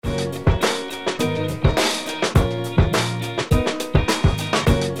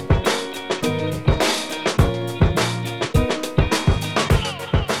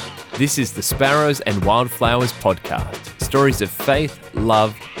This is the Sparrows and Wildflowers podcast. Stories of faith,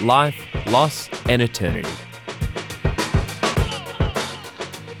 love, life, loss, and eternity.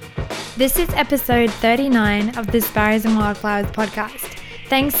 This is episode 39 of the Sparrows and Wildflowers podcast.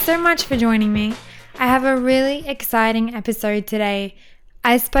 Thanks so much for joining me. I have a really exciting episode today.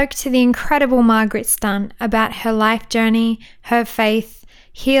 I spoke to the incredible Margaret Stunt about her life journey, her faith,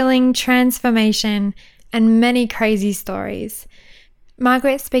 healing, transformation, and many crazy stories.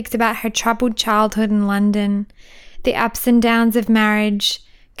 Margaret speaks about her troubled childhood in London, the ups and downs of marriage,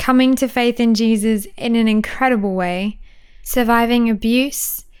 coming to faith in Jesus in an incredible way, surviving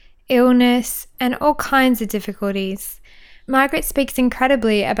abuse, illness, and all kinds of difficulties. Margaret speaks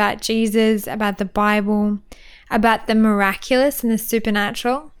incredibly about Jesus, about the Bible, about the miraculous and the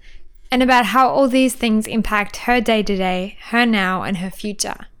supernatural, and about how all these things impact her day-to-day, her now, and her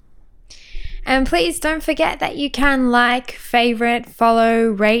future. And please don't forget that you can like, favorite, follow,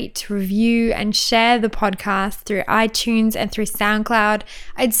 rate, review, and share the podcast through iTunes and through SoundCloud.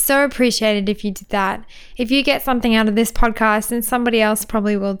 I'd so appreciate it if you did that. If you get something out of this podcast, then somebody else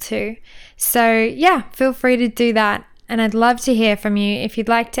probably will too. So yeah, feel free to do that. And I'd love to hear from you. If you'd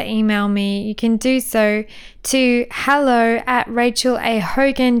like to email me, you can do so to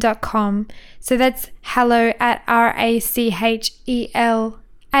hello@rachelahogan.com. So that's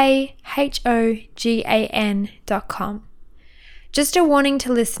hello@RACHELAHOGAN.com. Just a warning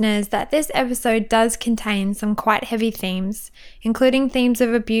to listeners that this episode does contain some quite heavy themes, including themes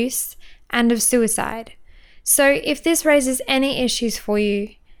of abuse and of suicide. So if this raises any issues for you,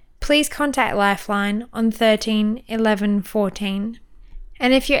 please contact Lifeline on 13 11 14.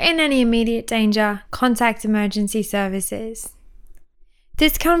 And if you're in any immediate danger, contact emergency services.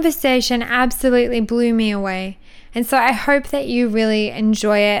 This conversation absolutely blew me away, and so I hope that you really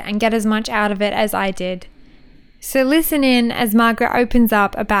enjoy it and get as much out of it as I did. So listen in as Margaret opens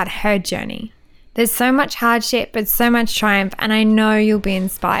up about her journey. There's so much hardship, but so much triumph, and I know you'll be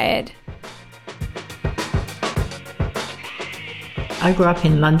inspired. I grew up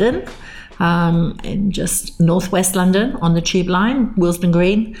in London, in just northwest London on the Tube line, Willesden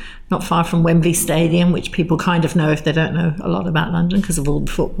Green, not far from Wembley Stadium, which people kind of know if they don't know a lot about London because of all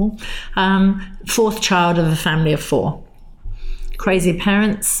the football. Fourth child of a family of four. Crazy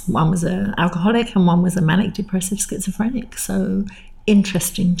parents. One was an alcoholic and one was a manic depressive schizophrenic. So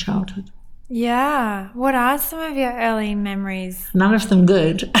interesting childhood. Yeah. What are some of your early memories? None of them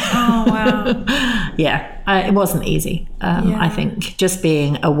good. Oh, wow. Yeah, it wasn't easy. I think just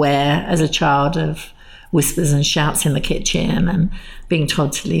being aware as a child of whispers and shouts in the kitchen and being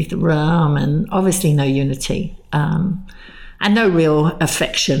told to leave the room, and obviously no unity and no real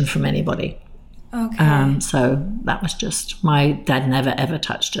affection from anybody. Okay. So that was just, my dad never ever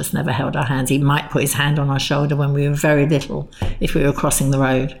touched us, never held our hands. He might put his hand on our shoulder when we were very little if we were crossing the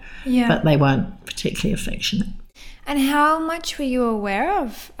road, but they weren't particularly affectionate. And how much were you aware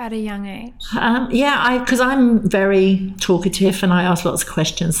of at a young age? Because I'm very talkative and I ask lots of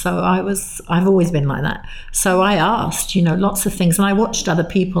questions. So I've always been like that. So I asked, lots of things, and I watched other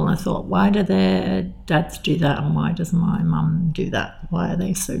people and I thought, why do their dads do that and why does my mum do that? Why are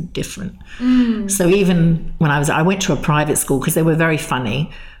they so different? So even when I went to a private school because they were very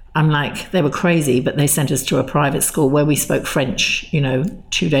funny. I'm like, they were crazy, but they sent us to a private school where we spoke French, 2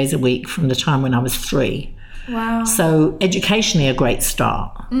 days a week from the time when I was 3. Wow. So educationally a great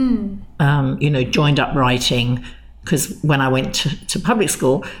start. Joined up writing, because when I went to public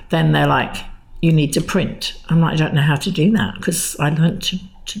school, then they're like, you need to print. I'm like, I don't know how to do that because I learned to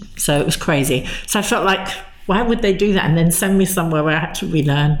so it was crazy. So I felt like, why would they do that and then send me somewhere where I had to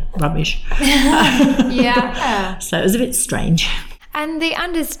relearn rubbish? Yeah. So it was a bit strange. And the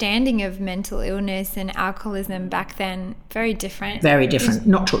understanding of mental illness and alcoholism back then, very different. Very different.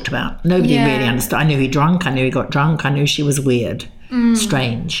 Not talked about. Nobody really understood. I knew he drank. I knew he got drunk. I knew she was weird.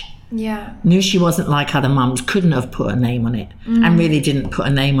 Strange. Yeah. Knew she wasn't like other mums. Couldn't have put a name on it. And really didn't put a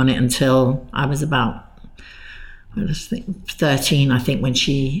name on it until I was about, 13, I think,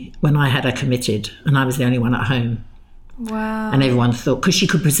 when I had her committed and I was the only one at home. Wow. And everyone thought, because she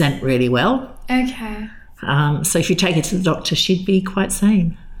could present really well. Okay. So if you take her to the doctor, she'd be quite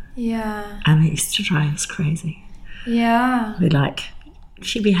sane. Yeah. And it used to drive us crazy. Yeah.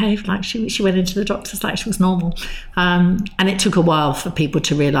 She behaved like she went into the doctors like she was normal. And it took a while for people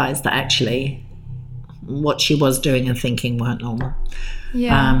to realise that actually what she was doing and thinking weren't normal.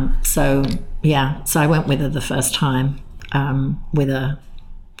 Yeah. So I went with her the first time with a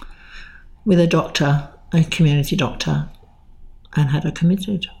doctor, a community doctor, and had her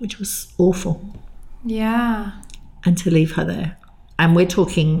committed, which was awful. Yeah. And to leave her there. And we're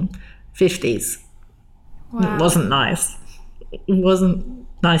talking 50s. Wow. It wasn't nice. It wasn't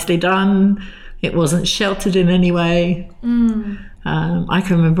nicely done. It wasn't sheltered in any way. I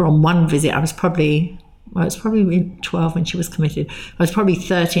can remember on one visit, I was probably 12 when she was committed. I was probably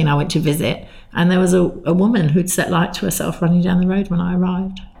 13, I went to visit, and there was a woman who'd set light to herself running down the road when I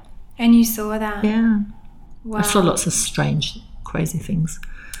arrived. And you saw that? Yeah. Wow. I saw lots of strange, crazy things.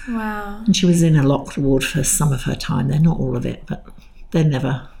 Wow. And she was in a locked ward for some of her time there, not all of it, but they're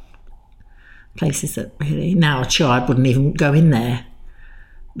never places that really... Now a child wouldn't even go in there.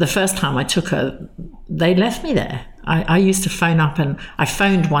 The first time I took her, they left me there. I used to phone up, and I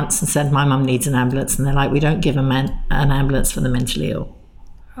phoned once and said, my mum needs an ambulance, and they're like, we don't give an ambulance for the mentally ill.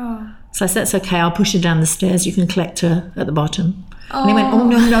 Oh. So I said, it's okay, I'll push her down the stairs, you can collect her at the bottom. And he went, oh,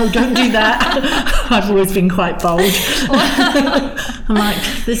 no, don't do that. I've always been quite bold. I'm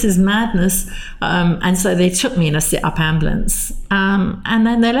like, this is madness. And so they took me in a sit-up ambulance, and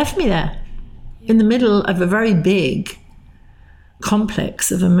then they left me there in the middle of a very big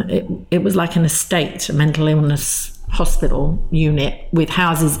complex of it was like an estate, a mental illness hospital unit with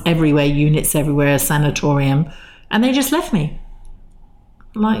houses everywhere, units everywhere, a sanatorium, and they just left me.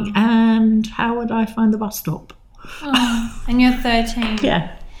 Like, and how would I find the bus stop? Oh, and you're 13.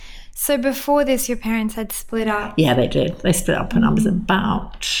 Yeah. So before this, your parents had split up? Yeah, they did. They split up when I was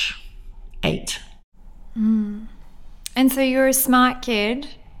about 8. And so you're a smart kid.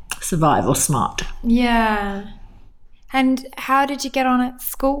 Survival smart. Yeah. And how did you get on at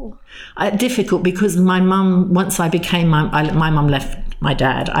school? Difficult, because my mum, once I became, my mum left my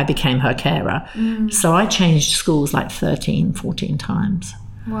dad, I became her carer. So I changed schools like 13, 14 times.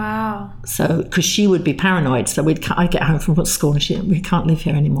 Wow. So, because she would be paranoid. So I'd get home from school and we can't live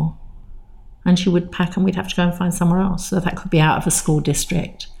here anymore. And she would pack and we'd have to go and find somewhere else. So that could be out of a school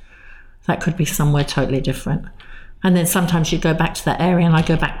district. That could be somewhere totally different. And then sometimes she'd go back to that area and I'd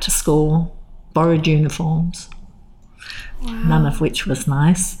go back to school, borrowed uniforms. Wow. None of which was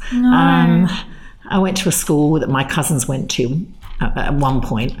nice. No. I went to a school that my cousins went to at one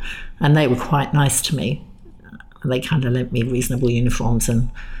point, and they were quite nice to me. They kind of lent me reasonable uniforms and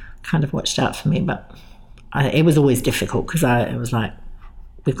kind of watched out for me, but it was always difficult because it was like,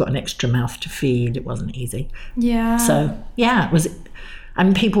 we've got an extra mouth to feed. It wasn't easy. Yeah. So, yeah, it was...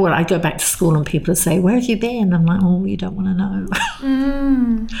 And I'd go back to school and people would say, where have you been? I'm like, oh, you don't want to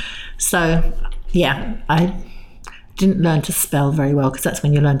know. So, yeah, I didn't learn to spell very well, because that's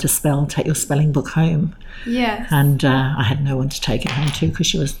when you learn to spell, take your spelling book home. Yes. And I had no one to take it home to, because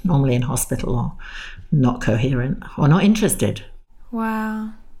she was normally in hospital or not coherent or not interested.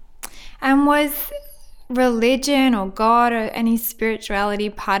 Wow. And was religion or God or any spirituality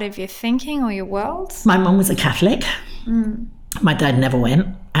part of your thinking or your world? My mum was a Catholic. My dad never went,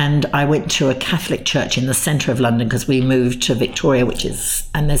 and I went to a Catholic church in the centre of London because we moved to Victoria,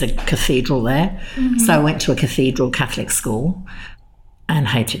 and there's a cathedral there. So I went to a cathedral Catholic school and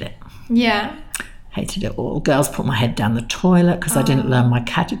hated it. Yeah. Hated it all. Girls put my head down the toilet because I didn't learn my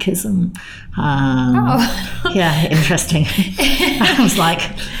catechism. Yeah, interesting. I was like,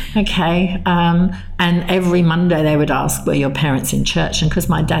 okay. And every Monday they would ask, were your parents in church? And because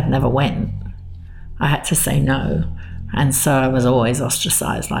my dad never went, I had to say no. And so I was always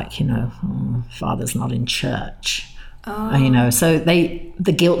ostracized, like, father's not in church. So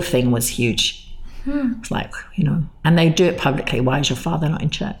the guilt thing was huge. It's like, and they do it publicly. Why is your father not in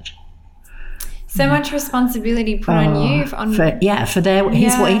church? So much responsibility put on you.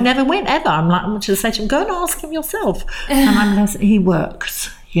 He never went ever. I'm just say to him, go and ask him yourself. And he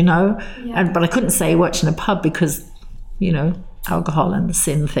works, but I couldn't say he worked in a pub because, alcohol and the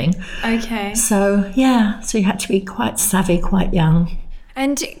sin thing. Okay. So you had to be quite savvy, quite young.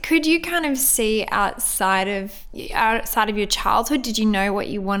 And could you kind of see outside of your childhood, did you know what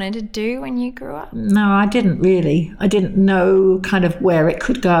you wanted to do when you grew up? No, I didn't really. I didn't know kind of where it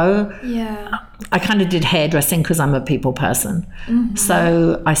could go. Yeah. I kind of did hairdressing because I'm a people person.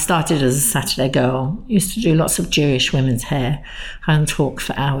 So I started as a Saturday girl, used to do lots of Jewish women's hair and talk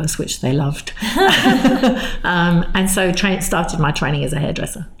for hours, which they loved. And so started my training as a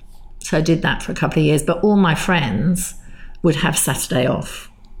hairdresser. So I did that for a couple of years, but all my friends would have Saturday off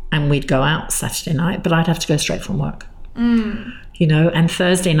and we'd go out Saturday night, but I'd have to go straight from work. And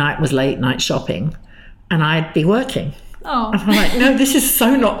Thursday night was late night shopping and I'd be working. Oh. I'm like, no, this is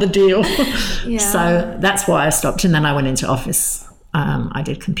so not the deal. Yeah. So that's why I stopped, and then I went into office. I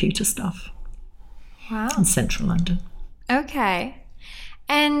did computer stuff. Wow. In central London. Okay.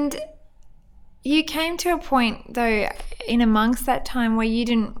 And you came to a point, though, in amongst that time where you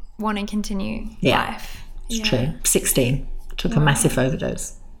didn't want to continue life. It's true. 16. Took a massive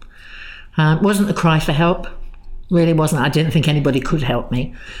overdose. Wasn't a cry for help. Really wasn't. I didn't think anybody could help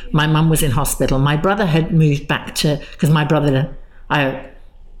me. My mum was in hospital. My brother had moved back because my brother,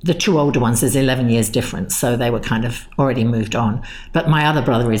 the two older ones, there's 11 years difference, so they were kind of already moved on. But my other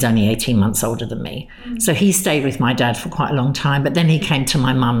brother is only 18 months older than me. So he stayed with my dad for quite a long time, but then he came to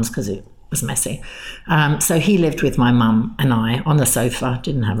my mum's because it was messy. So he lived with my mum and I on the sofa,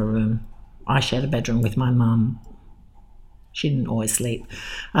 didn't have a room. I shared a bedroom with my mum. She didn't always sleep.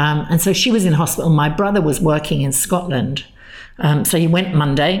 And so she was in hospital. My brother was working in Scotland. So he went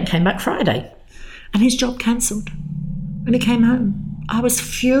Monday and came back Friday. And his job cancelled when he came home. I was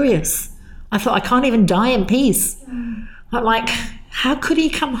furious. I thought, I can't even die in peace. I'm like, how could he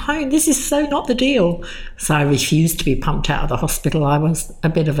come home? This is so not the deal. So I refused to be pumped out of the hospital. I was a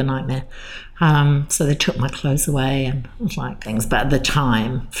bit of a nightmare. So they took my clothes away and it was like things. But at the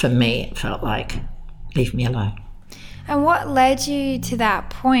time, for me, it felt like, leave me alone. And what led you to that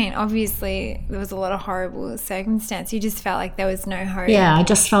point? Obviously, there was a lot of horrible circumstance. You just felt like there was no hope. Yeah, I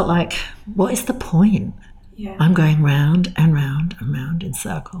just felt like, what is the point? Yeah. I'm going round and round and round in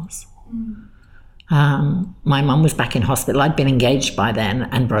circles. My mum was back in hospital. I'd been engaged by then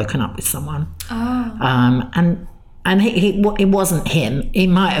and broken up with someone. And it wasn't him. He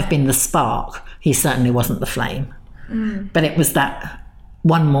might have been the spark. He certainly wasn't the flame. But it was that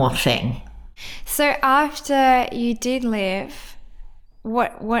one more thing. So after you did live,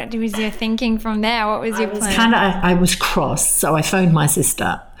 what was your thinking from there? What was your plan? I was cross, so I phoned my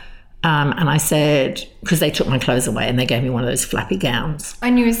sister. And I said, because they took my clothes away and they gave me one of those flappy gowns.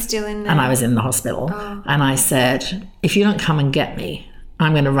 And you were still in there? And I was in the hospital. And I said, if you don't come and get me,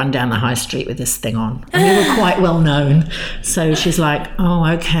 I'm going to run down the high street with this thing on. And we were quite well known. So she's like, oh,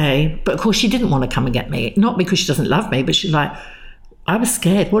 okay. But of course she didn't want to come and get me. Not because she doesn't love me, but she's like, I was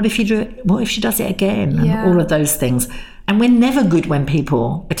scared. What if you do it? What if she does it again? And all of those things. And we're never good when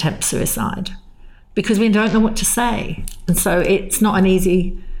people attempt suicide because we don't know what to say. And so it's not an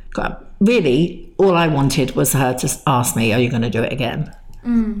easy... Really, all I wanted was her to ask me, are you going to do it again?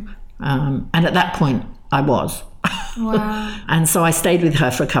 And at that point, I was. Wow. And so I stayed with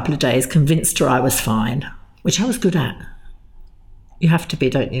her for a couple of days, convinced her I was fine, which I was good at. You have to be,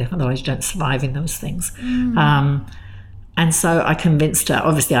 don't you? Otherwise you don't survive in those things. And so I convinced her.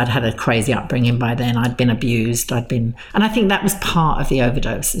 Obviously, I'd had a crazy upbringing by then. I'd been abused. And I think that was part of the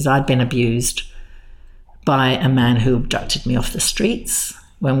overdose, is I'd been abused by a man who abducted me off the streets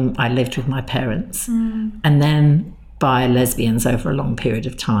when I lived with my parents, and then by lesbians over a long period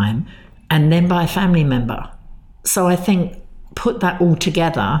of time, and then by a family member. So I think put that all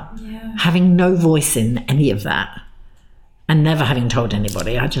together, having no voice in any of that, and never having told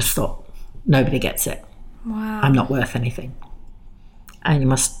anybody, I just thought, nobody gets it. Wow. I'm not worth anything. And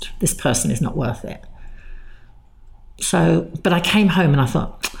this person is not worth it. So, but I came home and I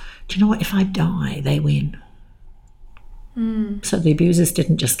thought, do you know what? If I die, they win. So the abusers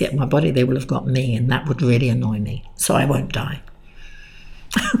didn't just get my body, they will have got me, and that would really annoy me. So I won't die.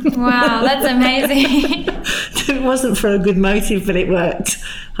 Wow, that's amazing. It wasn't for a good motive, but it worked.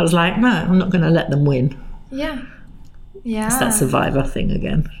 I was like, no, I'm not going to let them win. Yeah. It's that survivor thing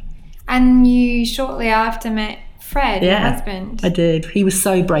again. And you shortly after met Fred, your husband. I did. He was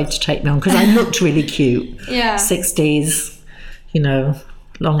so brave to take me on because I looked really cute. 60s,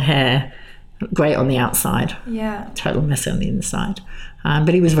 long hair. Great on the outside. Total mess on the inside.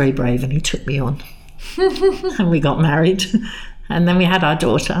 But he was very brave and he took me on. And we got married. And then we had our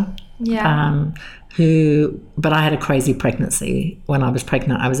daughter. But I had a crazy pregnancy. When I was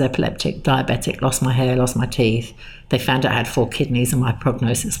pregnant, I was epileptic, diabetic, lost my hair, lost my teeth. They found out I had 4 kidneys and my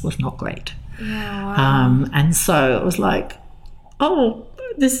prognosis was not great. And so it was like, oh,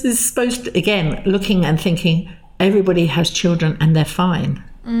 this is supposed to, again, looking and thinking, everybody has children and they're fine.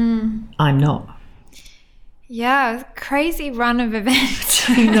 I'm not. Crazy run of events.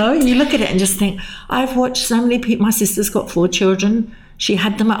 You look at it and just think, I've watched so many people. My sister's got 4 children. She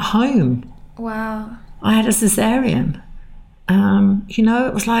had them at home. Wow. I had a cesarean.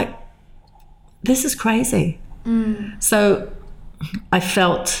 It was like, this is crazy. So I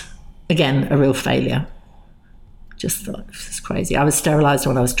felt, again, a real failure. Just thought, this is crazy. I was sterilised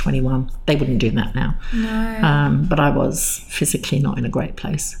when I was 21. They wouldn't do that now. No. But I was physically not in a great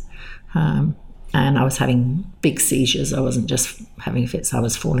place. And I was having big seizures. I wasn't just having fits. I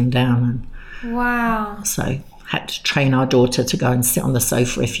was falling down. Wow. So had to train our daughter to go and sit on the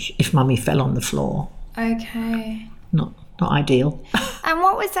sofa if mummy fell on the floor. Okay. Not ideal. And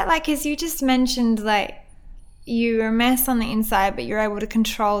what was that like? Because you just mentioned you were a mess on the inside, but you're able to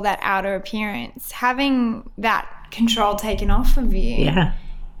control that outer appearance. Having that control taken off of you. Yeah.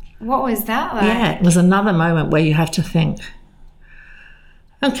 What was that like? Yeah, it was another moment where you have to think,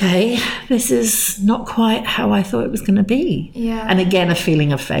 okay, this is not quite how I thought it was going to be. Yeah. And again, a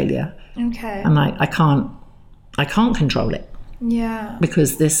feeling of failure. Okay. And I can't control it. Yeah.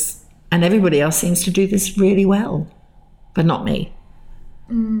 because and everybody else seems to do this really well, but not me.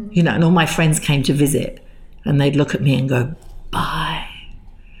 You know, and all my friends came to visit and they'd look at me and go, bye.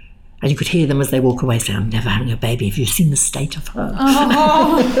 And you could hear them as they walk away say, I'm never having a baby. Have you seen the state of her?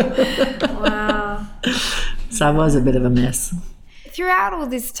 Oh, wow. So I was a bit of a mess. Throughout all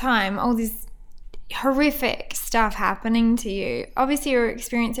this time, all this horrific stuff happening to you, obviously your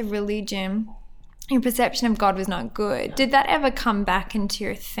experience of religion, your perception of God was not good. Did that ever come back into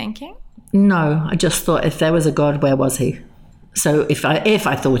your thinking? No, I just thought if there was a God, where was he? So if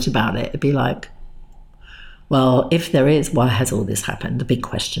I thought about it, it'd be like, well, if there is, why has all this happened? The big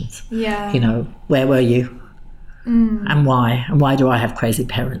questions. Yeah. You know, where were you? And why? And why do I have crazy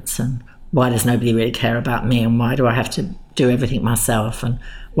parents? And why does nobody really care about me? And why do I have to do everything myself? And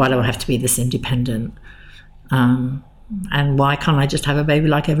why do I have to be this independent? And why can't I just have a baby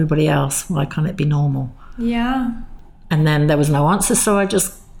like everybody else? Why can't it be normal? Yeah. And then there was no answer, so I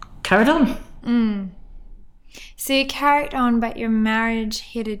just carried on. So you carried on, but your marriage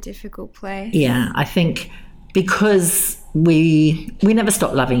hit a difficult place. Yeah, I think because we never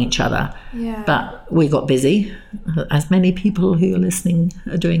stopped loving each other, Yeah. but we got busy, as many people who are listening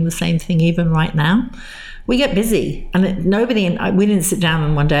are doing the same thing even right now. We get busy, and we didn't sit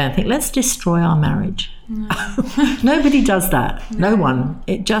down one day and think, let's destroy our marriage. No. Nobody does that. No one.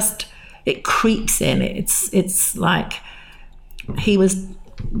 It creeps in. It's like he was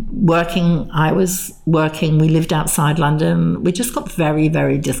working, I was working, we lived outside London. We just got very,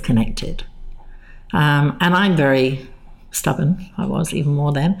 very disconnected. And I'm very stubborn. I was even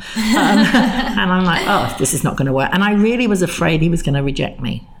more then. And I'm like, oh, this is not going to work. And I really was afraid he was going to reject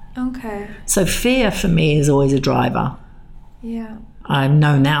me. Okay. So fear for me is always a driver. Yeah. I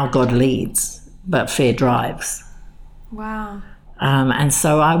know now God leads, but fear drives. Wow. And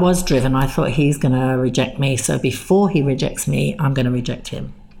so I was driven. I thought he's going to reject me. So before he rejects me, I'm going to reject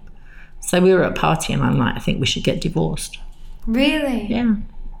him. So we were at a party and I'm like, I think we should get divorced. Really? Yeah.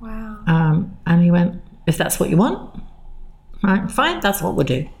 Wow. And he went, if that's what you want, right, fine, that's what we'll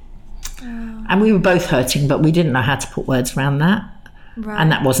do. And we were both hurting, but we didn't know how to put words around that. Right.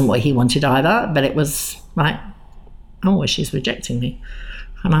 And that wasn't what he wanted either, but it was like, oh, well, she's rejecting me.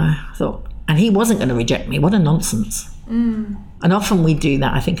 And I thought, and he wasn't going to reject me. What a nonsense. And often we do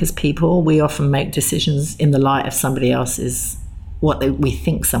that, I think, as people. We often make decisions in the light of somebody else's, we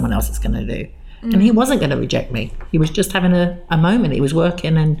think someone else is going to do. And he wasn't going to reject me. He was just having a moment. He was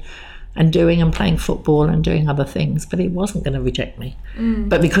working and doing and playing football and doing other things, but he wasn't going to reject me.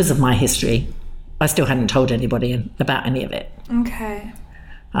 But because of my history, I still hadn't told anybody about any of it. Okay.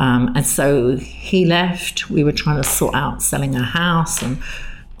 And so he left. We were trying to sort out selling our house and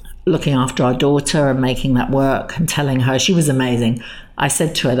looking after our daughter and making that work and telling her. She was amazing. I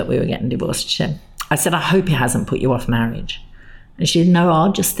said to her that we were getting divorced. I said, I hope it hasn't put you off marriage. And she said, no,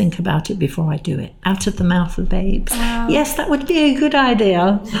 I'll just think about it before I do it. Out of the mouth of babes. Wow. Yes, that would be a good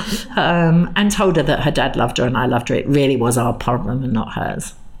idea. And told her that her dad loved her and I loved her. It really was our problem and not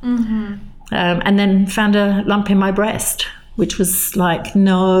hers. And then found a lump in my breast, which was like,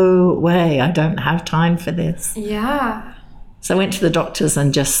 no way, I don't have time for this. Yeah. So I went to the doctors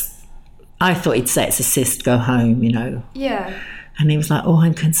and I thought he'd say it's a cyst, go home, you know. Yeah. And he was like, oh,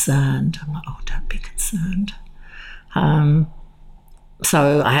 I'm concerned. I'm like, oh, don't be concerned.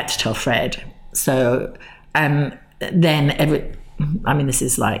 So I had to tell Fred. So, then this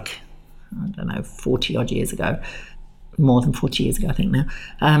is like, I don't know, 40 odd years ago, more than 40 years ago, I think now.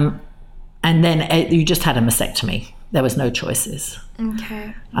 And then you just had a mastectomy. There was no choices.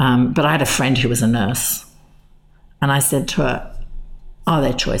 Okay. But I had a friend who was a nurse. And I said to her, are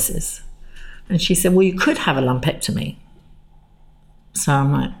there choices? And she said, well, you could have a lumpectomy. So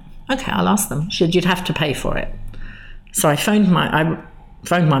I'm like, okay, I'll ask them. She said, you'd have to pay for it. So I phoned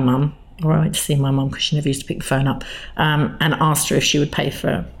my mum, or I went to see my mum because she never used to pick the phone up, and asked her if she would pay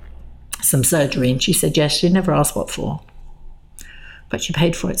for some surgery. And she said yes. She never asked what for. But she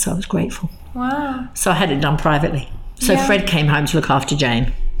paid for it, so I was grateful. Wow. So I had it done privately. So Yeah. Fred came home to look after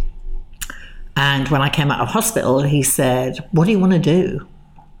Jane. And when I came out of hospital, he said, what do you want to do?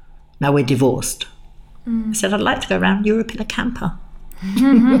 Now we're divorced. I said, I'd like to go around Europe in a camper.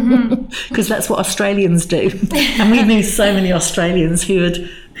 Because that's what Australians do. And we knew so many Australians who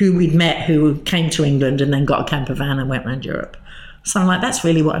we'd met who came to England and then got a camper van and went around Europe. So I'm like, that's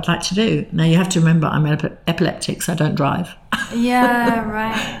really what I'd like to do. Now you have to remember I'm epileptic, so I don't drive. Yeah,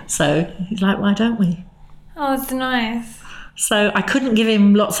 right. So he's like, why don't we? Oh, it's nice. So I couldn't give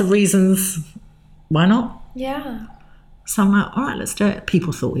him lots of reasons why not. Yeah. So I'm like, all right, let's do it.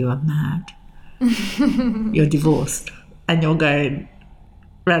 People thought we were mad. You're divorced and you're going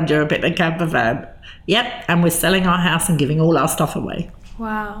around Europe in a camper van. Yep, and we're selling our house and giving all our stuff away.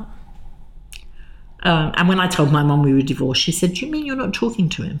 Wow. And when I told my mum we were divorced, she said, "Do you mean you're not talking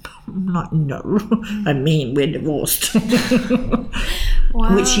to him?" I'm like, "No, I mean we're divorced."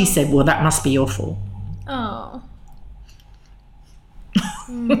 Wow. Which she said, "Well, that must be your fault." Oh.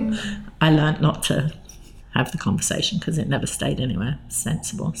 I learned not to have the conversation because it never stayed anywhere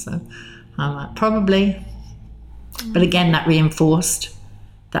sensible. So I'm like, probably. But again, that reinforced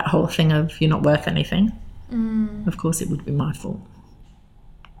that whole thing of you're not worth anything. Of course, it would be my fault.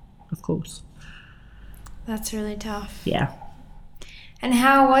 Of course. That's really tough. Yeah. And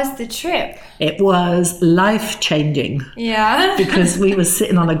how was the trip? It was life-changing. Yeah. Because we were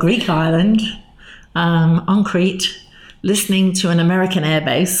sitting on a Greek island on Crete, listening to an American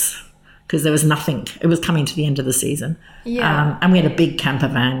airbase because there was nothing. It was coming to the end of the season. Yeah. And we had a big camper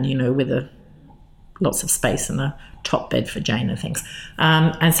van, with lots of space and a top bed for Jane and things.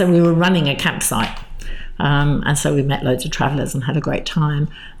 And so we were running a campsite. And so we met loads of travellers and had a great time.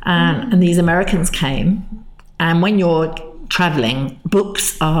 And these Americans came. And when you're travelling,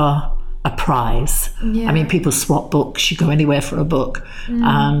 books are a prize. Yeah. I mean, people swap books. You go anywhere for a book.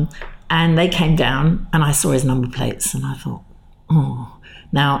 And they came down and I saw his number plates and I thought, oh.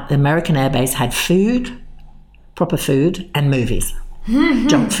 Now, the American Air Base had food, proper food, and movies.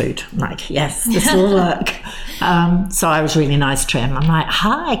 Junk food. I'm like, yes, this will work. So I was really nice to him. I'm like,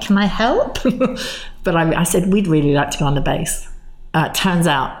 hi, can I help? But I said, we'd really like to go on the base. Turns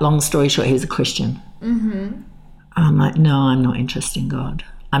out, long story short, he was a Christian. I'm like, no, I'm not interested in God.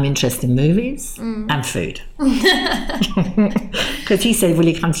 I'm interested in movies and food. Because he said, will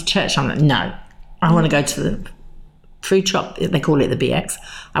you come to church? I'm like, no, I want to go to the food shop. They call it the BX.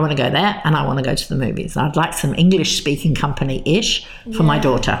 I want to go there and I want to go to the movies. I'd like some English-speaking company-ish for my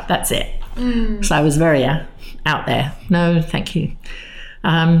daughter. That's it. So I was very out there. No, thank you.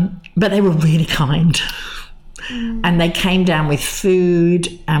 But they were really kind. And they came down with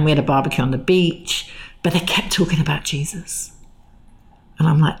food and we had a barbecue on the beach. But they kept talking about Jesus. And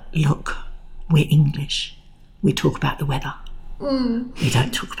I'm like, look, we're English. We talk about the weather. We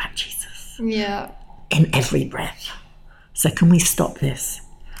don't talk about Jesus. Yeah. In every breath. So can we stop this?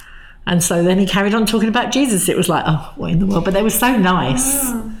 And so then he carried on talking about Jesus. It was like, oh, what in the world? But they were so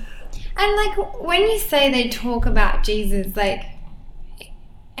nice. And like when you say they talk about Jesus, like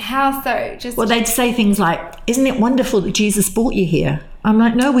how so? Just well, they'd say things like, isn't it wonderful that Jesus brought you here? I'm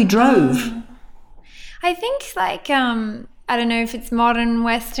like, no, we drove. I think like I don't know if it's modern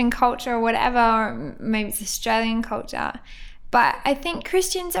Western culture or whatever, or maybe it's Australian culture, but I think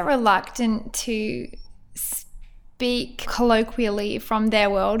Christians are reluctant to speak colloquially from their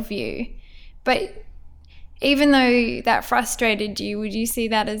worldview. But even though that frustrated you, would you see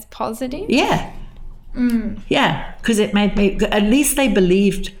that as positive? Yeah. Yeah, because it made me, at least they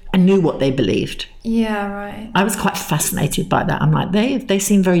believed and knew what they believed. Yeah, right. I was quite fascinated by that. I'm like, they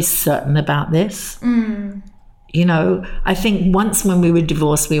seem very certain about this. I think once when we were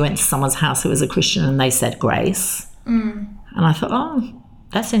divorced, we went to someone's house who was a Christian and they said grace. And I thought, oh,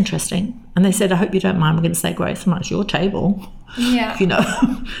 that's interesting. And they said, I hope you don't mind, we're going to say grace. I'm like, it's your table. Yeah.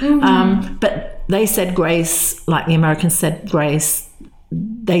 But they said grace, like the Americans said grace.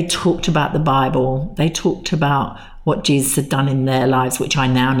 They talked about the Bible. They talked about what Jesus had done in their lives, which I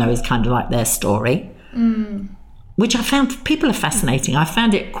now know is kind of like their story. Which I found, people are fascinating. I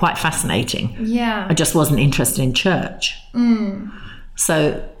found it quite fascinating. Yeah. I just wasn't interested in church.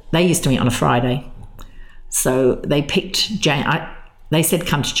 So they used to meet on a Friday. So they picked Jane. They said,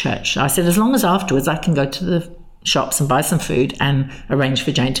 come to church. I said, as long as afterwards I can go to the shops and buy some food and arrange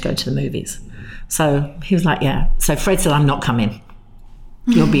for Jane to go to the movies. So he was like, yeah. So Fred said, I'm not coming.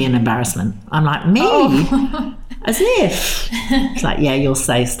 You'll be an embarrassment. I'm like, me? Oh. As if. It's like, yeah, you'll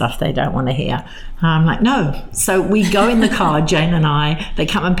say stuff they don't want to hear. I'm like, no. So we go in the car, Jane and I. They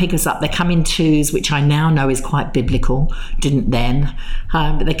come and pick us up. They come in twos, which I now know is quite biblical. Didn't then.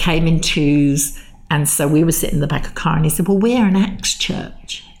 But they came in twos. And so we were sitting in the back of the car and he said, well, we're an Acts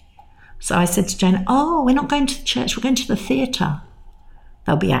church. So I said to Jane, oh, we're not going to the church. We're going to the theatre.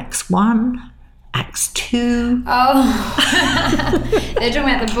 There'll be Acts 1, Acts 2. Oh, they're talking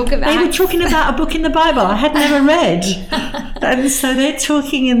about the book of Acts. They were talking about a book in the Bible I had never read. And so they're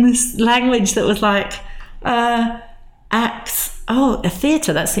talking in this language that was like, Acts, a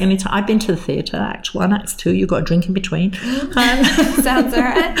theatre, that's the only time. I've been to the theatre, Act 1, Acts 2, you've got a drink in between. Sounds all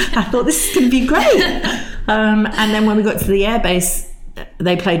right. I thought this is going to be great. And then when we got to the airbase,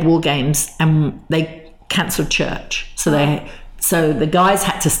 they played war games and they cancelled church. So the guys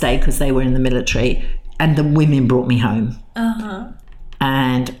had to stay because they were in the military, and the women brought me home.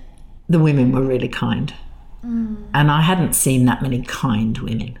 And the women were really kind. And I hadn't seen that many kind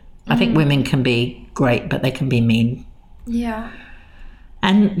women. I think women can be great, but they can be mean. Yeah.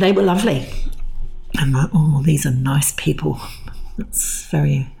 And they were lovely. I'm like, oh, these are nice people. It's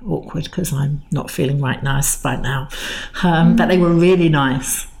very awkward because I'm not feeling nice right now. But they were really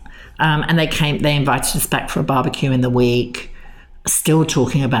nice. And they invited us back for a barbecue in the week, still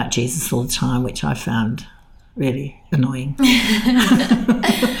talking about Jesus all the time, which I found really annoying.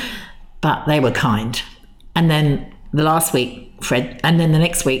 But they were kind. And then the last week, and then the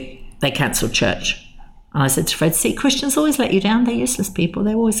next week, they cancelled church. And I said to Fred, see, Christians always let you down. They're useless people.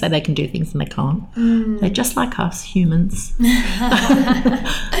 They always say they can do things and they can't. They're just like us, humans.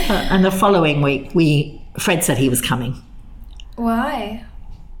 And the following week, Fred said he was coming. Why?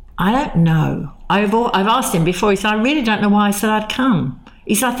 I don't know. I've asked him before. He said, I really don't know why I said I'd come.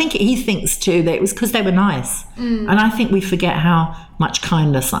 He said, I think he thinks too that it was because they were nice. And I think we forget how much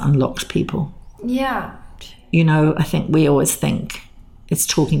kindness unlocks people. Yeah. You know, I think we always think it's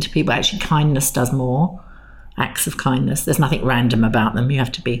talking to people. Actually, kindness does more. Acts of kindness. There's nothing random about them. You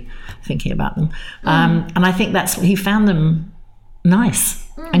have to be thinking about them. And I think that's what he found them nice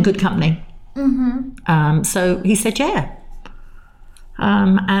and good company. So he said, yeah.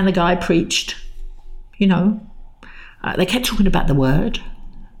 And the guy preached, you know. They kept talking about the word.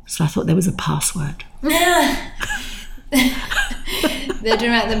 So I thought there was a password. They're talking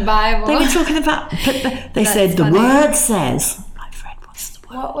about the Bible. They were talking about, they said, the word says. Like, Fred, what's the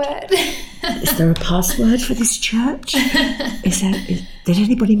word? What word? Is there a password for this church? Did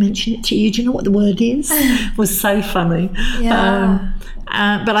anybody mention it to you? Do you know what the word is? It was so funny. Yeah.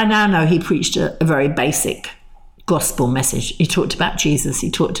 But I now know he preached a very basic gospel message. He talked about Jesus.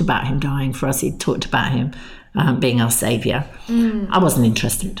 He talked about him dying for us. He talked about him being our saviour. I wasn't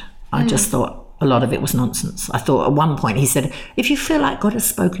interested. I just thought a lot of it was nonsense. I thought at one point he said, if you feel like God has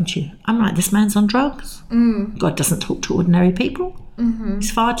spoken to you, I'm like, this man's on drugs. God doesn't talk to ordinary people. He's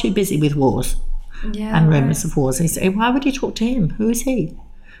far too busy with wars and rumours of wars. He said, why would you talk to him? Who is he? He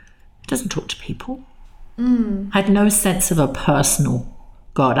doesn't talk to people. I had no sense of a personal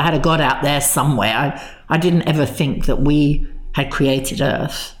God. I had a God out there somewhere. I didn't ever think that we had created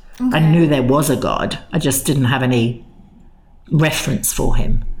Earth. I knew there was a God. I just didn't have any reference for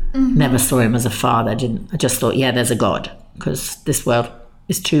him. Never saw him as a father. I just thought, yeah, there's a God, because this world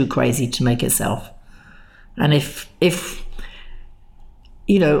is too crazy to make itself. And if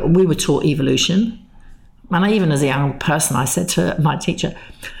you know, we were taught evolution, and even as a young person, I said to my teacher,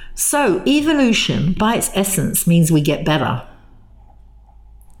 so evolution by its essence means we get better.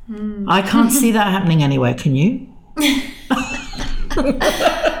 I can't see that happening anywhere, can you?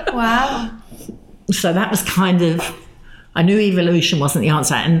 Wow. So that was kind of, I knew evolution wasn't the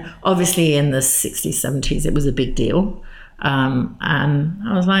answer. And obviously in the 60s, 70s, it was a big deal. And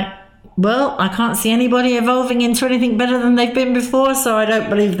I was like, well, I can't see anybody evolving into anything better than they've been before, so I don't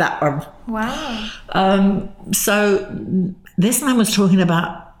believe that one. Wow. So this man was talking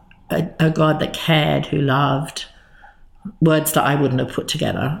about a God that cared, who loved, words that I wouldn't have put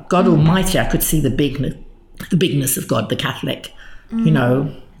together. God Almighty, I could see the bigness of God, the Catholic, you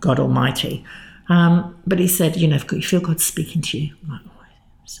know, God Almighty. But he said, you know, if you feel God speaking to you, I'm like, oh,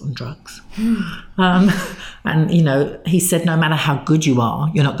 he's on drugs. And, you know, he said, no matter how good you are,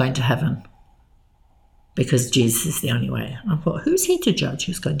 you're not going to heaven, because Jesus is the only way. I thought, who's he to judge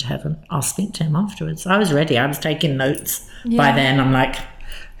who's going to heaven? I'll speak to him afterwards. I was ready. I was taking notes by then. I'm like,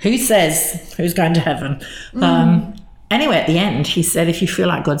 who says who's going to heaven? Anyway, at the end, he said, if you feel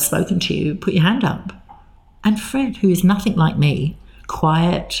like God's spoken to you, put your hand up. And Fred, who is nothing like me,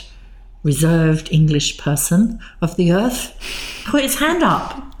 quiet, reserved English person of the earth, put his hand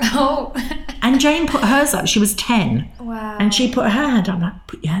up. Oh. And Jane put hers up. She was 10. Wow. And she put her hand up. I'm like,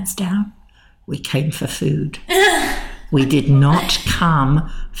 put your hands down. We came for food. We did not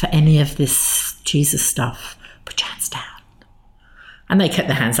come for any of this Jesus stuff. Put your hands down. And they kept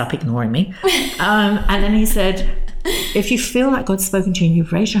their hands up, ignoring me. And then he said, if you feel like God's spoken to you and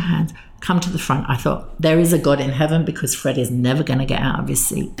you've raised your hand, come to the front. I thought, there is a God in heaven, because Fred is never going to get out of his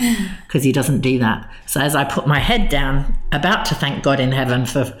seat, because he doesn't do that. So as I put my head down, about to thank God in heaven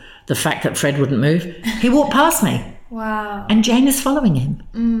for the fact that Fred wouldn't move, he walked past me. Wow. And Jane is following him.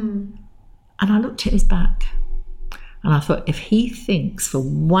 And I looked at his back. And I thought, if he thinks for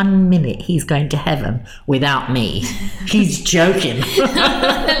 1 minute he's going to heaven without me, he's joking.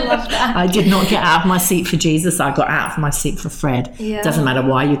 I love that. I did not get out of my seat for Jesus. I got out of my seat for Fred. Yeah. Doesn't matter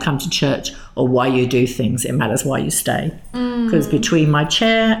why you come to church or why you do things. It matters why you stay. Because between my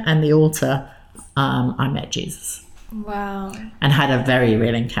chair and the altar, I met Jesus. Wow. And had a very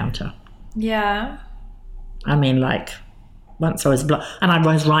real encounter. Yeah. I mean, like, once I was blind. And I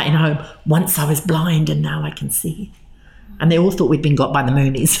was writing home, once I was blind and now I can see. And they all thought we'd been got by the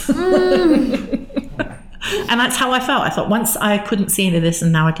Moonies. And that's how I felt. I thought once I couldn't see any of this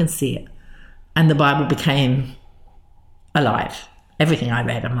and now I can see it. And the Bible became alive. Everything I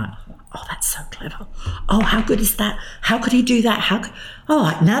read, I'm like, oh, that's so clever. Oh, how good is that? How could he do that?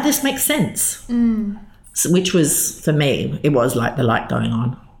 Now this makes sense. So, which was, for me, it was like the light going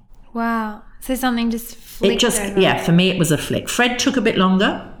on. Wow. So something just flicked over. Yeah, for me it was a flick. Fred took a bit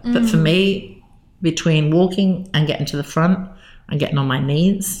longer, but for me, between walking and getting to the front and getting on my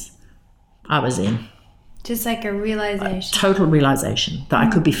knees, I was in. Just like a realization. Total realization that I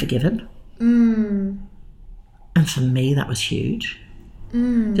could be forgiven. And for me, that was huge.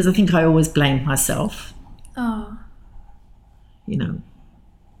 Because I think I always blamed myself. Oh. You know.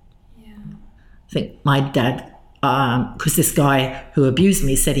 Yeah. I think my dad, because this guy who abused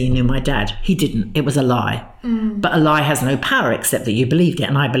me said he knew my dad. He didn't. It was a lie. But a lie has no power except that you believed it,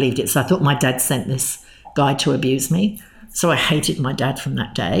 and I believed it. So I thought my dad sent this guy to abuse me. So I hated my dad from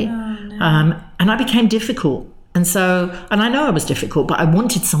that day. Oh, no. And I became difficult. And I know I was difficult, but I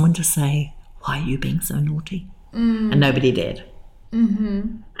wanted someone to say, why are you being so naughty? And nobody did.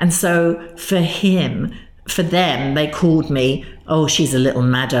 And so for them, they called me, oh, she's a little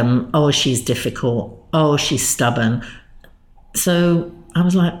madam. Oh, she's difficult. Oh, she's stubborn. So I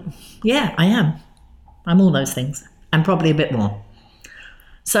was like, yeah, I am. I'm all those things and probably a bit more.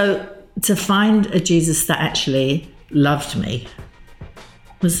 So to find a Jesus that actually loved me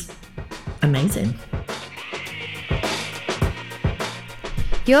was amazing.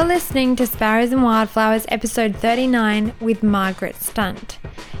 You're listening to Sparrows and Wildflowers episode 39 with Margaret Stunt.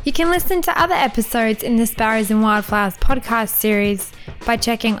 You can listen to other episodes in the Sparrows and Wildflowers podcast series by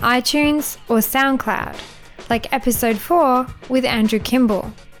checking iTunes or SoundCloud, like episode 4 with Andrew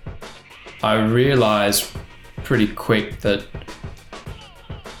Kimball. I realised pretty quick that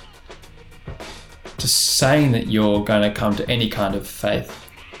just saying that you're going to come to any kind of faith,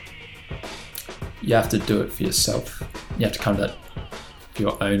 you have to do it for yourself. You have to come to that for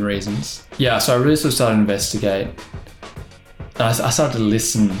your own reasons. Yeah, so I really sort of started to investigate. And I started to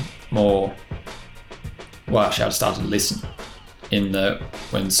listen more. Well, actually, I started to listen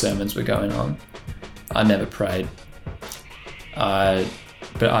when sermons were going on. I never prayed. But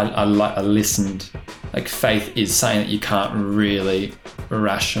I listened. Like, faith is something that you can't really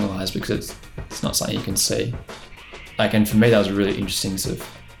rationalize because it's not something you can see. Like, and for me, that was a really interesting sort of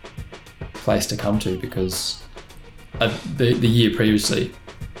place to come to because the year previously,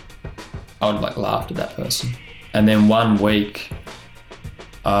 I would like laughed at that person. And then one week,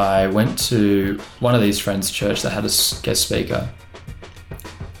 I went to one of these friends' church that had a guest speaker,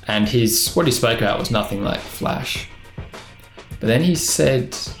 and what he spoke about was nothing like flash. But then he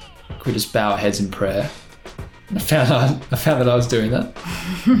said, "Could we just bow our heads in prayer?" And I found that I was doing that.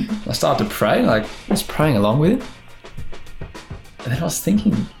 I started to pray, like I was praying along with him. And then I was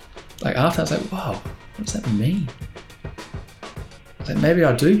thinking, like after I was like, "Wow, what does that mean?" I was like, maybe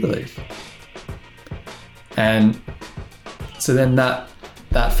I do believe. And so then that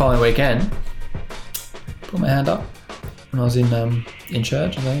following weekend, put my hand up when I was in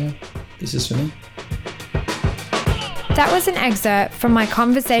church and I was like, this is for me. That was an excerpt from my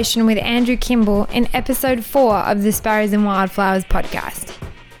conversation with Andrew Kimball in episode 4 of the Sparrows and Wildflowers podcast.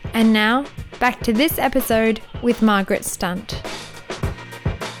 And now, back to this episode with Margaret Stunt.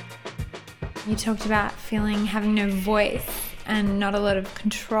 You talked about having no voice and not a lot of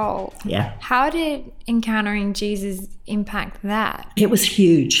control. Yeah. How did encountering Jesus impact that? It was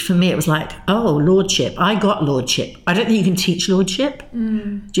huge. For me, it was like, oh, lordship. I got lordship. I don't think you can teach lordship.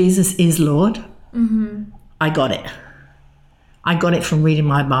 Jesus is Lord. I got it. I got it from reading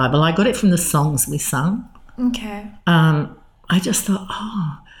my Bible. I got it from the songs we sung. Okay. I just thought,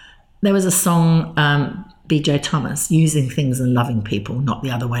 there was a song, B.J. Thomas, using things and loving people, not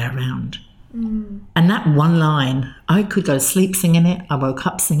the other way around. And that one line, I could go to sleep singing it. I woke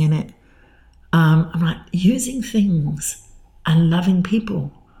up singing it. I'm like, using things and loving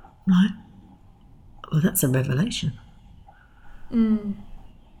people. I'm like, well, that's a revelation. You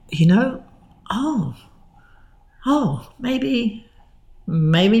know?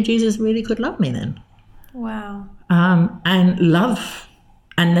 Maybe Jesus really could love me then. Wow. And love.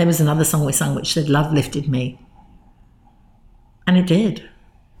 And there was another song we sung which said, love lifted me. And it did.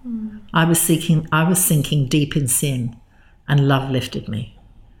 I was sinking deep in sin and love lifted me.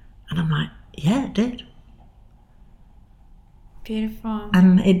 And I'm like, yeah, it did. Beautiful.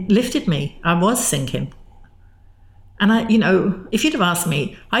 And it lifted me. I was sinking. And if you'd have asked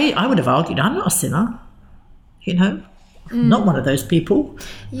me, I would have argued, I'm not a sinner. Not one of those people.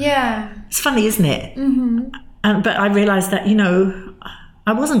 Yeah. It's funny, isn't it? But I realised that,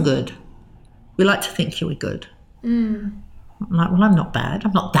 I wasn't good. We like to think you were good. I'm like, well, I'm not bad.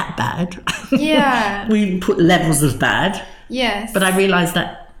 I'm not that bad. Yeah. We put levels of bad. Yes. But I realised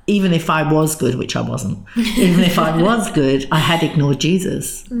that even if I was good, which I wasn't, even if I was good, I had ignored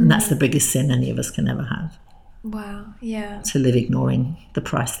Jesus. And that's the biggest sin any of us can ever have. Wow. Yeah. To live ignoring the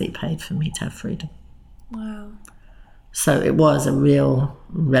price that he paid for me to have freedom. Wow. So it was a real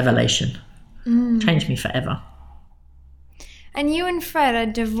revelation. Changed me forever. And you and Fred are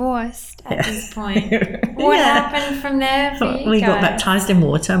divorced at this point. What happened from there for you We guys? got baptised in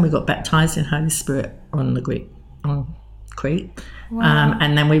water and we got baptised in Holy Spirit on Crete. Wow.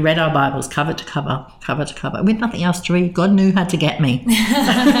 And then we read our Bibles cover to cover. We had nothing else to read. God knew how to get me.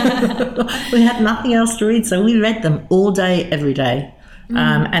 We had nothing else to read, so we read them all day, every day,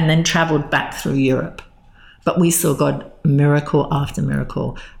 and then travelled back through Europe. But we saw God miracle after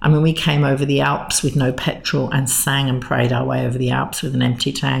miracle. I mean, we came over the Alps with no petrol and sang and prayed our way over the Alps with an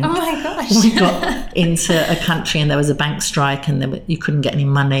empty tank. Oh my gosh. We got into a country and there was a bank strike and you couldn't get any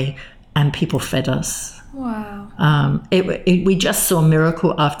money and people fed us. Wow. We just saw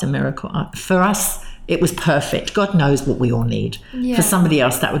miracle after miracle. For us, it was perfect. God knows what we all need. Yeah. For somebody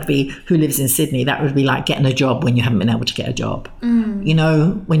else, that would be, who lives in Sydney, that would be like getting a job when you haven't been able to get a job.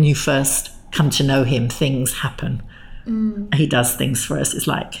 When you first come to know him, things happen. He does things for us. It's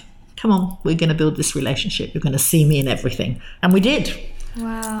like, come on, we're going to build this relationship. You're going to see me in everything. And we did.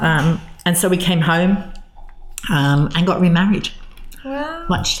 Wow. And so we came home and got remarried. Wow.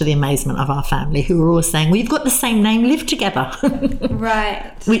 Much to the amazement of our family, who were all saying, well, you've got the same name, live together.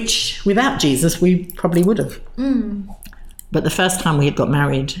 Right. Which, without Jesus, we probably would have. But the first time we had got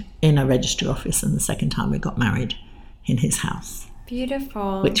married in a registry office, and the second time we got married in his house.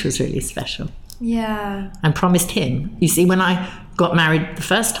 Beautiful. Which was really special. Yeah. And promised him. You see, when I got married the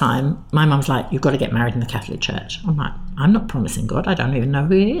first time, my mum's like, you've got to get married in the Catholic Church. I'm like, I'm not promising God. I don't even know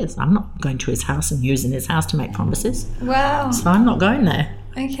who he is. I'm not going to his house and using his house to make promises. Wow. So I'm not going there.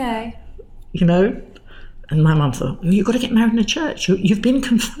 Okay. And my mum thought, well, you've got to get married in a church. You've been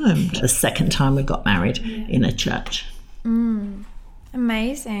confirmed. The second time we got married in a church.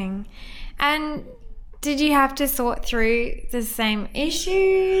 Amazing. And did you have to sort through the same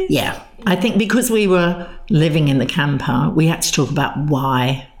issues? Yeah. I think because we were living in the camper, we had to talk about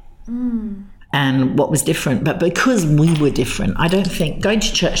why and what was different. But because we were different, I don't think going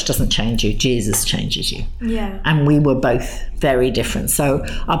to church doesn't change you. Jesus changes you. Yeah. And we were both very different. So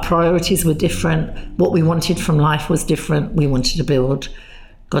our priorities were different. What we wanted from life was different. We wanted to build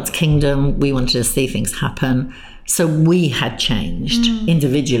God's kingdom. We wanted to see things happen. So we had changed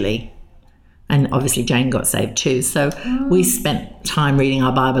individually. And obviously Jane got saved too. So we spent time reading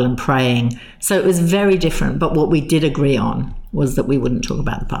our Bible and praying. So it was very different. But what we did agree on was that we wouldn't talk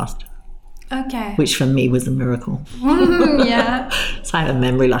about the past. Okay. Which for me was a miracle. Yeah. So I have a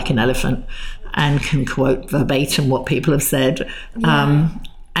memory like an elephant and can quote verbatim what people have said. Yeah.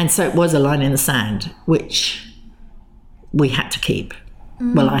 And so it was a line in the sand, which we had to keep.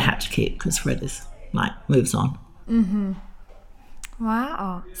 Well, I had to keep because Fred is moves on.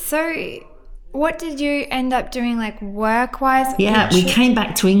 Wow. So what did you end up doing work-wise? Yeah, we came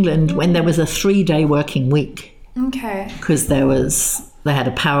back to England when there was a 3-day working week. Okay. Because they had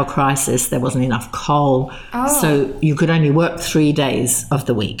a power crisis, there wasn't enough coal. Oh. So you could only work 3 days of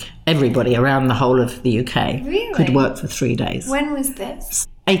the week. Everybody around the whole of the UK could work for 3 days. When was this?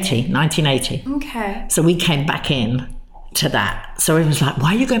 1980. Okay. So we came back in to that. So everyone's like,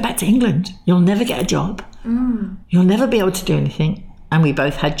 why are you going back to England? You'll never get a job. You'll never be able to do anything. And we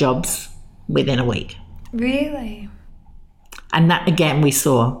both had jobs within a week. Really? And that, again, we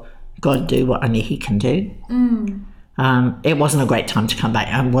saw God do what only he can do. It wasn't a great time to come back.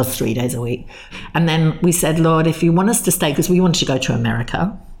 It was 3 days a week. And then we said, Lord, if you want us to stay, because we wanted to go to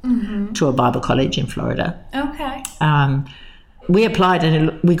America, to a Bible college in Florida. Okay. We applied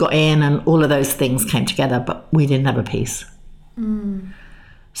and we got in and all of those things came together, but we didn't have a peace.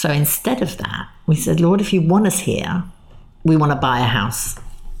 So instead of that, we said, Lord, if you want us here, we want to buy a house.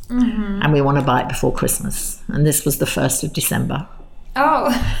 And we want to buy it before Christmas. And this was the 1st of December. Oh.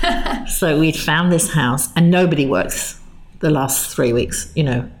 So we'd found this house and nobody works the last 3 weeks,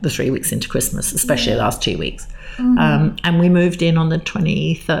 the 3 weeks into Christmas, especially the last 2 weeks. And we moved in on the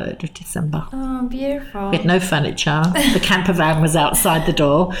 23rd of December. Oh, beautiful. We had no furniture. The camper van was outside the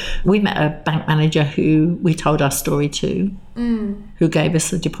door. We met a bank manager who we told our story to, who gave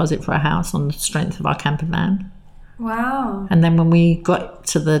us a deposit for a house on the strength of our camper van. Wow. And then when we got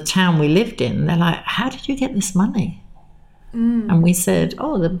to the town we lived in, they're like, how did you get this money? And we said,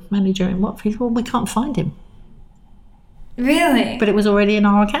 the manager in Watford. Well, we can't find him. Really? But it was already in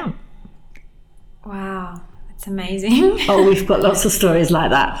our account. Wow. It's amazing. Oh, we've got lots of stories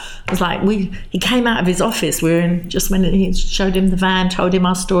like that. It was like he came out of his office. Just when he showed him the van, told him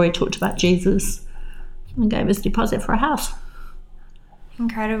our story, talked about Jesus, and gave us deposit for a house.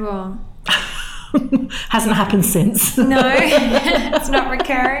 Incredible. Hasn't happened since. No, it's not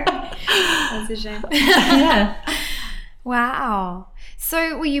recurring. That's a shame. Yeah. Wow.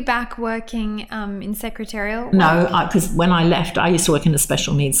 So were you back working in secretarial work? No, because when I left, I used to work in a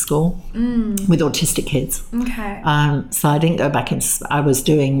special needs school with autistic kids. Okay. So I didn't go back in. I was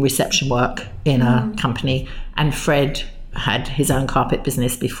doing reception work in a company, and Fred had his own carpet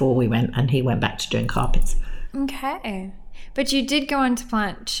business before we went, and he went back to doing carpets. Okay. But you did go on to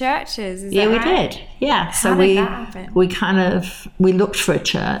plant churches, is Yeah, that we right? did. Yeah. So How did that happen? we looked for a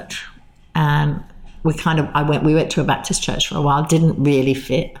church, and we went to a Baptist church for a while. Didn't really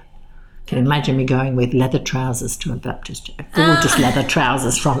fit. Can you imagine me going with leather trousers to a Baptist church? Gorgeous leather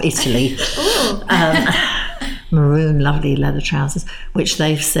trousers from Italy. Maroon, lovely leather trousers, which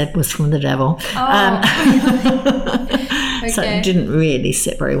they said was from the devil. So it didn't really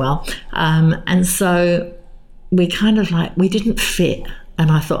sit very well. And so we we didn't fit.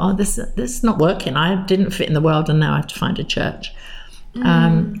 And I thought, this is not working. I didn't fit in the world, and now I have to find a church.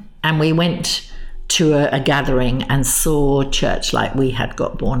 And we went to a gathering and saw church like we had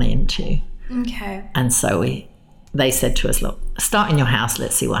got born into. Okay. And so they said to us, look, start in your house,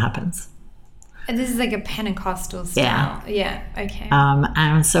 let's see what happens. And this is like a Pentecostal style. Yeah. Okay.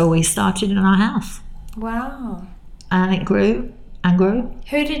 And so we started in our house. Wow. And it grew and grew.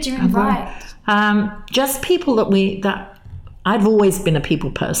 Who did you invite? Just people that I've always been a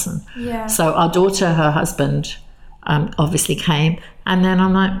people person. Yeah. So our daughter, her husband, obviously came. And then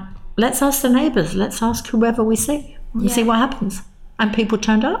I'm like, let's ask the neighbours. Let's ask whoever we see and see what happens. And people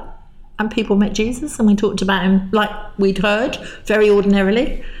turned up, and people met Jesus, and we talked about him like we'd heard, very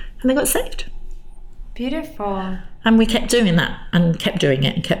ordinarily, and they got saved. Beautiful. And we kept doing that, and kept doing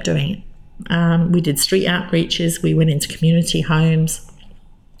it, and kept doing it. We did street outreaches. We went into community homes,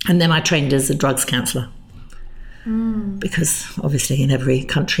 and then I trained as a drugs counsellor. Because obviously in every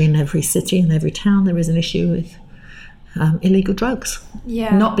country, in every city, in every town, there is an issue with illegal drugs.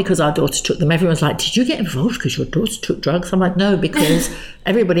 Yeah. Not because our daughter took them. Everyone's like, did you get involved because your daughter took drugs? I'm like, no, because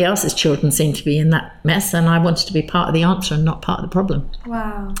everybody else's children seem to be in that mess, and I wanted to be part of the answer and not part of the problem.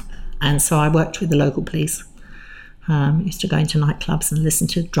 Wow. And so I worked with the local police. Used to go into nightclubs and listen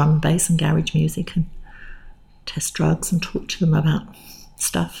to drum and bass and garage music and test drugs and talk to them about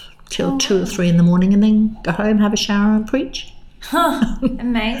stuff till 2 or 3 in the morning, and then go home, have a shower and preach.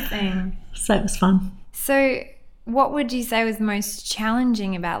 Amazing. So it was fun. So what would you say was most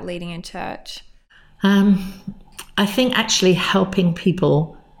challenging about leading a church? I think actually helping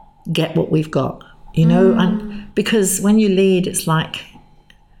people get what we've got, and because when you lead, it's like,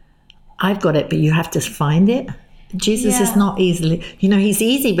 I've got it, but you have to find it. Jesus is not easily, he's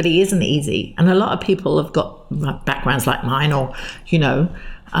easy, but he isn't easy. And a lot of people have got backgrounds like mine, or,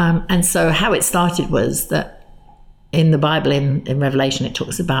 and so how it started was that in the Bible, in Revelation, it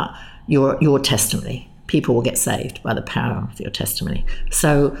talks about your testimony. People will get saved by the power of your testimony.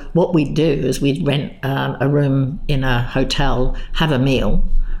 So what we'd do is we'd rent a room in a hotel, have a meal,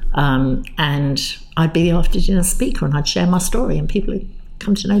 and I'd be the after dinner speaker, and I'd share my story, and people would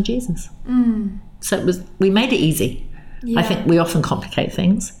come to know Jesus. So we made it easy. Yeah. I think we often complicate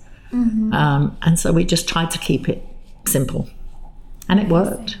things. And so we just tried to keep it simple, and it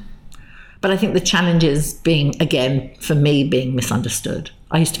worked. But I think the challenge is being misunderstood.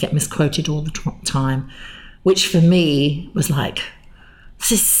 I used to get misquoted all the time, which for me was like,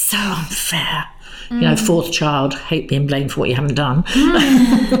 this is so unfair. Fourth child, hate being blamed for what you haven't done.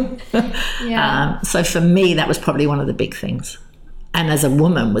 So for me, that was probably one of the big things. And as a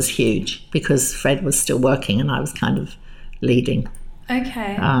woman was huge, because Fred was still working and I was kind of leading.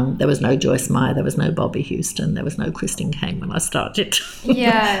 Okay. There was no Joyce Meyer, there was no Bobby Houston, there was no Christine Kane when I started.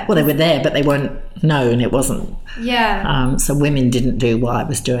 Yeah. Well, they were there, but they weren't known. It wasn't. Yeah. So women didn't do what I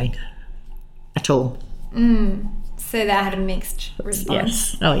was doing at all. So that had a mixed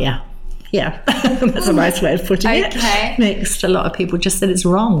response. Yes. Oh, yeah. Yeah. That's a nice way of putting it. Okay. Mixed. A lot of people just said it's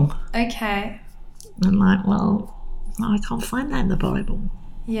wrong. Okay. I'm like, well, I can't find that in the Bible.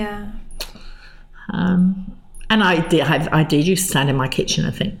 Yeah. And I did used to stand in my kitchen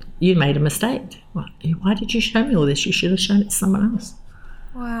and think, you made a mistake. Why did you show me all this? You should have shown it to someone else.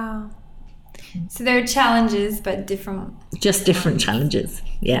 Wow. So there are challenges, but different. Just different challenges.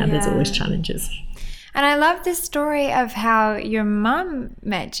 Yeah, there's always challenges. And I love the story of how your mum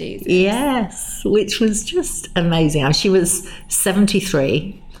met Jesus. Yes, which was just amazing. She was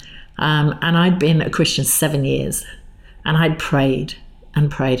 73, and I'd been a Christian 7 years, and I'd prayed and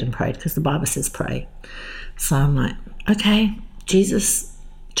prayed and prayed, because the Bible says pray. So I'm like, okay, Jesus,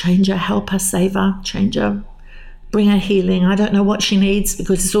 change her, help her, save her, change her, bring her healing. I don't know what she needs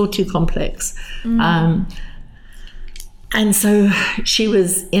because it's all too complex. And so she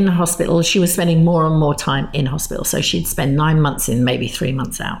was in hospital. She was spending more and more time in hospital. So she'd spend 9 months in, maybe 3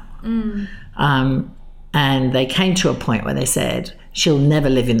 months out. And they came to a point where they said she'll never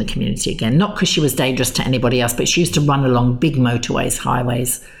live in the community again. Not because she was dangerous to anybody else, but she used to run along big motorways,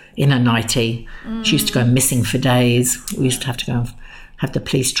 highways in a nightie. She used to go missing for days. We used to have go and have the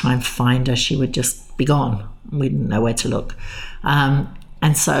police try and find her. She would just be gone. We didn't know where to look.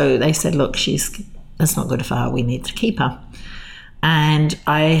 And so they said, look, that's not good for her. We need to keep her. And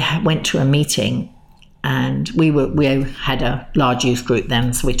I went to a meeting, and we had a large youth group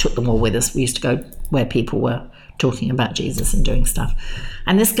then, so we took them all with us. We used to go where people were talking about Jesus and doing stuff.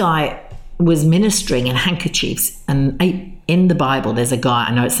 And this guy was ministering in handkerchiefs. And in the Bible, there's a guy,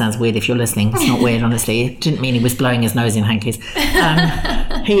 I know it sounds weird if you're listening. It's not weird, honestly. It didn't mean he was blowing his nose in hankies.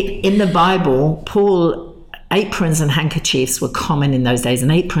 In the Bible, aprons and handkerchiefs were common in those days,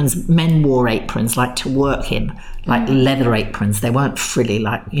 and aprons, men wore aprons like to work in, like leather aprons. They weren't frilly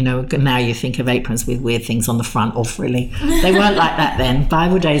like, now you think of aprons with weird things on the front or frilly. They weren't like that then.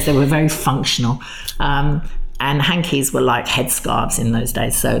 Bible days, they were very functional. And hankies were like headscarves in those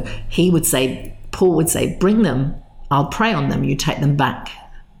days. So Paul would say, bring them, I'll pray on them, you take them back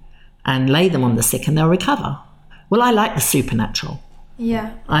and lay them on the sick and they'll recover. Well, I like the supernatural.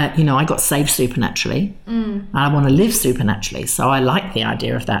 Yeah. I got saved supernaturally. I want to live supernaturally. So I like the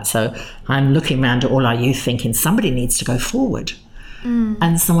idea of that. So I'm looking around at all our youth thinking somebody needs to go forward.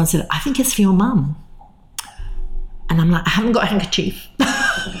 And someone said, I think it's for your mum. And I'm like, I haven't got a handkerchief.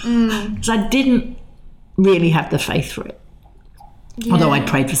 Because I didn't really have the faith for it. Yeah. Although I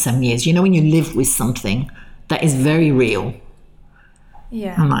prayed for 7 years. When you live with something that is very real.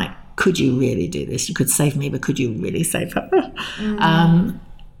 Yeah. I'm like, could you really do this? You could save me, but could you really save her? And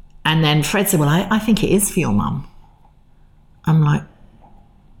then Fred said, well, I think it is for your mum. I'm like,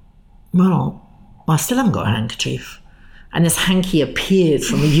 well, I still haven't got a handkerchief. And this hanky appeared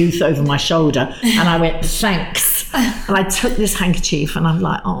from a youth over my shoulder. And I went, thanks. And I took this handkerchief and I'm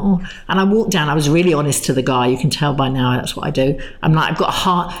like, oh. And I walked down. I was really honest to the guy. You can tell by now that's what I do. I'm like, I've got a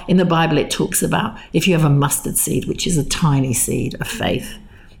heart. In the Bible, it talks about if you have a mustard seed, which is a tiny seed of faith.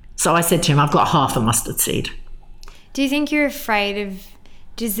 So I said to him, I've got half a mustard seed. Do you think you're afraid of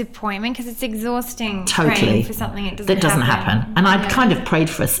disappointment? Because it's exhausting totally. Praying for something that doesn't happen. And I'd kind of prayed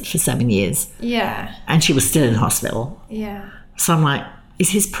for 7 years. Yeah. And she was still in hospital. Yeah. So I'm like, is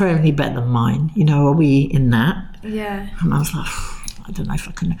his prayer any better than mine? Are we in that? Yeah. And I was like, I don't know if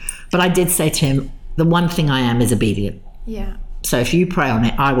I can. But I did say to him, the one thing I am is obedient. Yeah. So if you pray on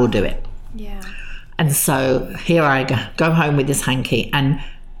it, I will do it. Yeah. And so here I go home with this hanky. And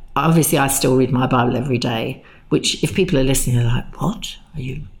obviously I still read my Bible every day, which if people are listening, they're like, what?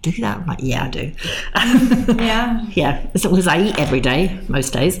 You do that? I'm like, yeah, I do. Yeah. Yeah, because I eat every day,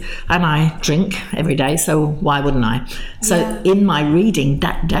 most days, and I drink every day, so why wouldn't I? So in my reading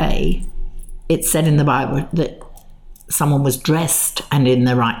that day, it said in the Bible that someone was dressed and in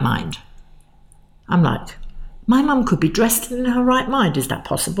their right mind. I'm like, my mum could be dressed in her right mind. Is that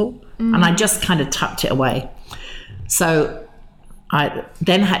possible? And I just kind of tucked it away. So I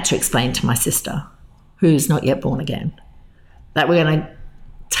then had to explain to my sister, who's not yet born again, that we're going to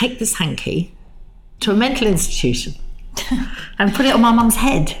take this hanky to a mental institution and put it on my mum's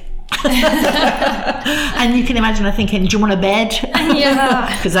head. And you can imagine her thinking, do you want a bed?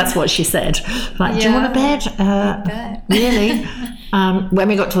 Yeah. Because that's what she said. Like, do you want a bed? Really? When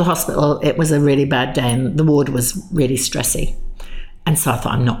we got to the hospital, it was a really bad day and the ward was really stressy. And so I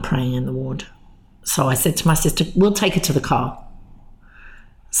thought, I'm not praying in the ward. So I said to my sister, we'll take her to the car.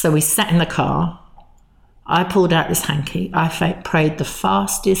 So we sat in the car. I pulled out this hanky. I prayed the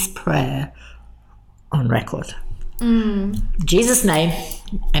fastest prayer on record. Jesus' name,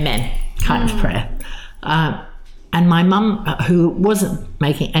 amen, kind of prayer. And my mum, who wasn't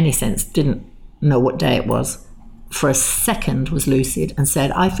making any sense, didn't know what day it was, for a second was lucid and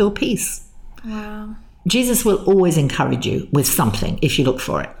said, I feel peace. Wow. Jesus will always encourage you with something if you look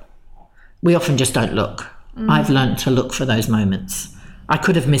for it. We often just don't look. I've learned to look for those moments. I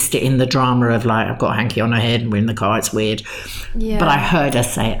could have missed it in the drama of like, I've got a hanky on her head and we're in the car, it's weird. Yeah. But I heard her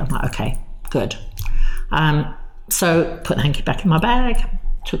say it. I'm like, okay, good. So put the hanky back in my bag,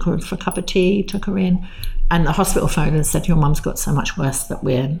 took her in for a cup of tea, took her in. And the hospital phoned and said, your mum's got so much worse that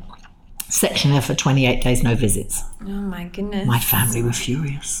we're sectioning her for 28 days, no visits. Oh my goodness. My family were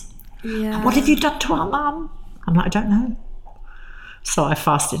furious. Yeah. What have you done to our mum? I'm like, I don't know. So I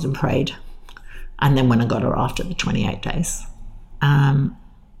fasted and prayed. And then went and got her after the 28 days.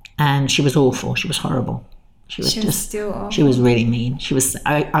 And she was awful. She was horrible. She was just still awful. She was really mean. She was.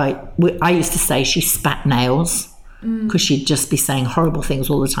 I used to say she spat nails because she'd just be saying horrible things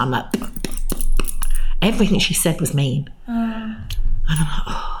all the time. Like everything she said was mean. And I'm like,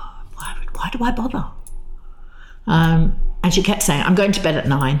 oh, why do I bother? And she kept saying, I'm going to bed at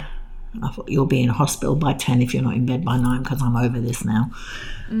 9. I thought, you'll be in hospital by 10 if you're not in bed by 9 because I'm over this now.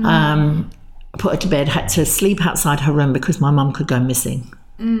 Put her to bed, had to sleep outside her room because my mum could go missing.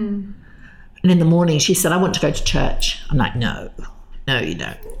 And in the morning she said, I want to go to church. I'm like, no, you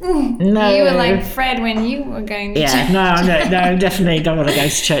don't. No. You were like Fred when you were going to church. No, definitely don't want to go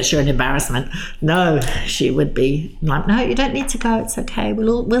to church. You're an embarrassment. No, she would be like, no, you don't need to go. It's okay.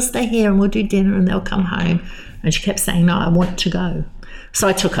 We'll stay here and we'll do dinner and they'll come home. And she kept saying, no, I want to go. So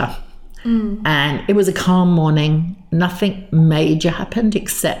I took her. And it was a calm morning. Nothing major happened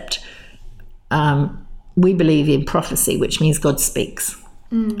except we believe in prophecy, which means God speaks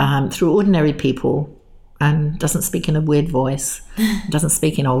through ordinary people and doesn't speak in a weird voice, doesn't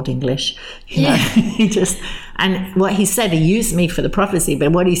speak in old English. You know, and what he said, he used me for the prophecy,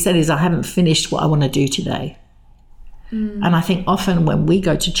 but what he said is, I haven't finished what I want to do today. And I think often when we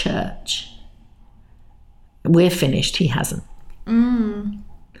go to church, we're finished, he hasn't.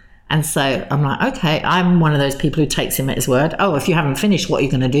 And so I'm like, okay, I'm one of those people who takes him at his word. Oh, if you haven't finished, what are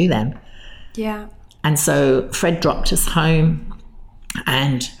you going to do then? Yeah. And so Fred dropped us home,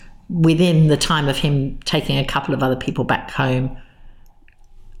 and within the time of him taking a couple of other people back home,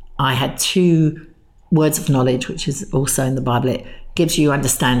 I had 2 words of knowledge, which is also in the Bible. It gives you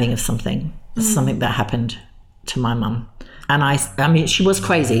understanding of something that happened to my mum. And I mean, she was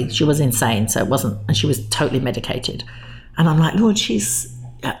crazy. She was insane. So it wasn't, and she was totally medicated. And I'm like, Lord, she's,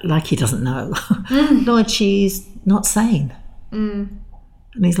 like he doesn't know. Lord, she's not sane. And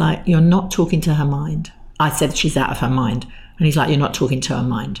he's like, you're not talking to her mind. I said, she's out of her mind. And he's like, you're not talking to her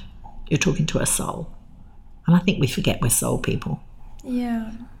mind. You're talking to her soul. And I think we forget we're soul people.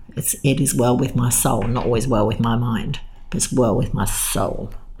 Yeah. It is well with my soul, not always well with my mind, but it's well with my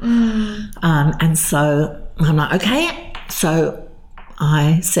soul. And so I'm like, okay. So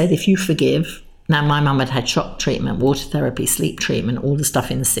I said, if you forgive. Now, my mum had had shock treatment, water therapy, sleep treatment, all the stuff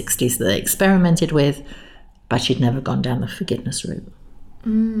in the 60s that they experimented with, but she'd never gone down the forgiveness route.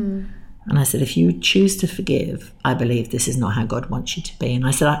 And I said, if you choose to forgive, I believe this is not how God wants you to be. And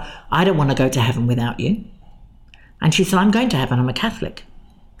I said, I don't want to go to heaven without you. And she said, I'm going to heaven. I'm a Catholic.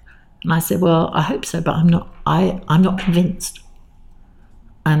 And I said, well, I hope so, but I'm not convinced.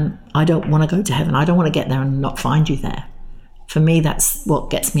 And I don't want to go to heaven. I don't want to get there and not find you there. For me, that's what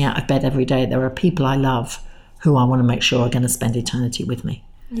gets me out of bed every day. There are people I love who I want to make sure are going to spend eternity with me.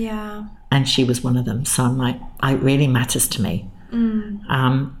 Yeah. And she was one of them. So I'm like, it really matters to me.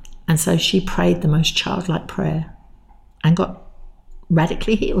 And so she prayed the most childlike prayer and got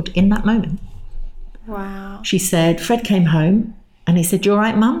radically healed in that moment. Wow. She said, Fred came home and he said, you all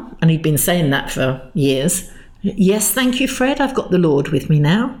right, Mum? And he'd been saying that for years. Yes, thank you, Fred. I've got the Lord with me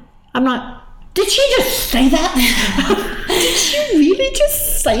now. I'm like, did she just say that? Did she really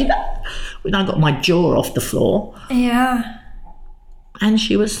just say that? When I got my jaw off the floor. Yeah. And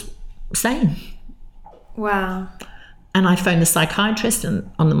she was sane. Wow. And I phoned the psychiatrist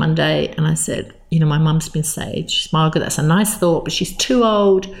on the Monday and I said, you know, my mum's been saved. She said, Margaret, that's a nice thought, but she's too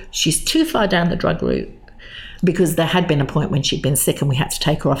old. She's too far down the drug route. Because there had been a point when she'd been sick and we had to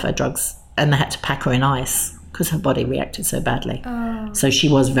take her off her drugs and they had to pack her in ice because her body reacted so badly. So she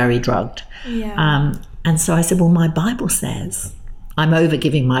was very drugged. Yeah. And so I said, well, my Bible says, I'm over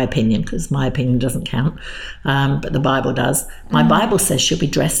giving my opinion because my opinion doesn't count, but the Bible does. My Bible says she'll be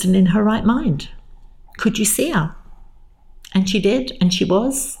dressed and in her right mind. Could you see her? And she did, and she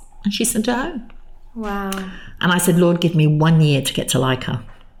was, and she sent her home. Wow. And I said, Lord, give me 1 year to get to like her.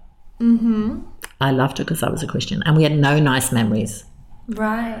 I loved her because I was a Christian, and we had no nice memories.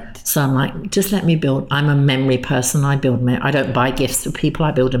 Right. So I'm like, just let me build. I'm a memory person. I build. I don't buy gifts for people.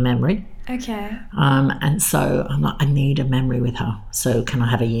 I build a memory. Okay. And so I'm like, I need a memory with her. So can I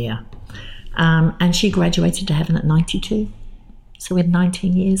have a year? And she graduated to heaven at 92. So we had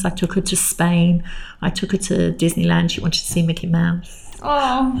 19 years. I took her to Spain. I took her to Disneyland. She wanted to see Mickey Mouse.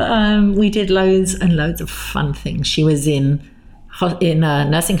 Oh. We did loads and loads of fun things. She was in a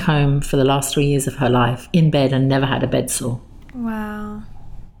nursing home for the last 3 years of her life, in bed, and never had a bed sore. Wow.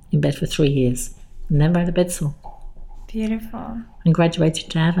 In bed for 3 years. Never had a bed sore. Beautiful. And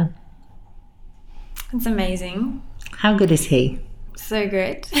graduated to heaven. It's amazing. How good is he? So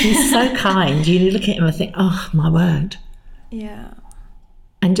good. He's so kind. You look at him and think, oh, my word. Yeah.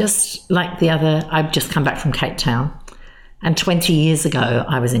 And just like I've just come back from Cape Town. And 20 years ago,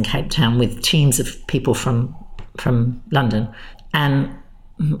 I was in Cape Town with teams of people from London. And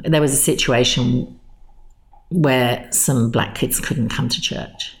there was a situation where some black kids couldn't come to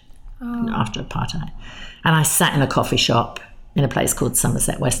church after apartheid. And I sat in a coffee shop in a place called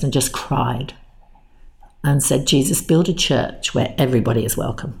Somerset West and just cried and said, Jesus, build a church where everybody is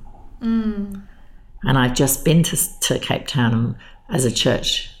welcome. And I've just been to Cape Town, and as a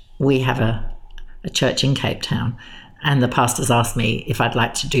church, we have a church in Cape Town, and the pastor's asked me if I'd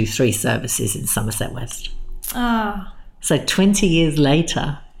like to do 3 services in Somerset West. So 20 years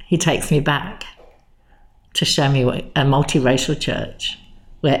later, he takes me back to show me a multiracial church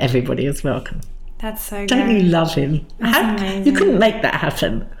where everybody is welcome. That's so good. Don't you love him? That's amazing. You couldn't make that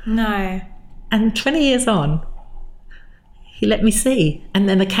happen. No. And 20 years on, he let me see. And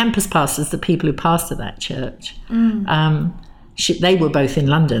then the campus pastors, the people who pastor that church, they were both in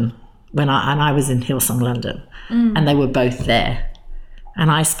London and I was in Hillsong, London, and they were both there. And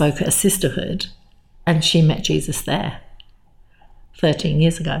I spoke at a sisterhood, and she met Jesus there 13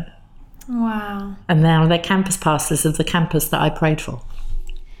 years ago. Wow. And now they're campus pastors of the campus that I prayed for.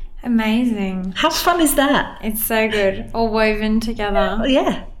 Amazing. How fun is that? It's so good. All woven together. Oh,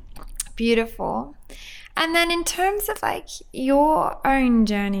 yeah. Beautiful. And then in terms of like your own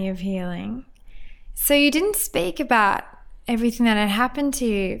journey of healing, so you didn't speak about everything that had happened to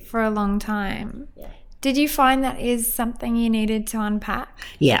you for a long time. Yeah. Did you find that is something you needed to unpack?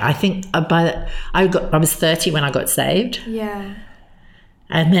 Yeah, I think I was 30 when I got saved. Yeah.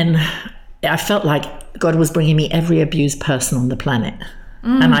 And then I felt like God was bringing me every abused person on the planet.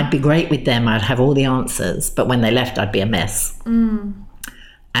 And I'd be great with them. I'd have all the answers. But when they left, I'd be a mess.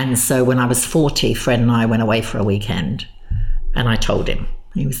 And so when I was 40, Fred and I went away for a weekend. And I told him.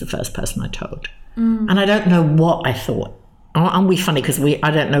 He was the first person I told. And I don't know what I thought. Aren't we funny? Because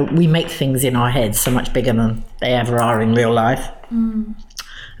I don't know, we make things in our heads so much bigger than they ever are in real life. And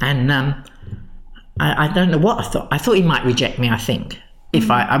I don't know what I thought. I thought he might reject me, I think.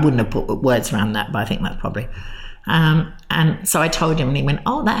 If I wouldn't have put words around that, but I think that's probably. And so I told him, and he went,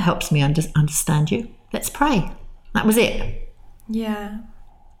 oh, that helps me understand you. Let's pray. That was it. Yeah.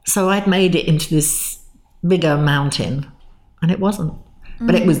 So I'd made it into this bigger mountain, and it wasn't.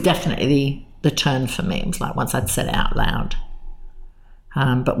 But it was definitely the turn for me. It was like once I'd said it out loud.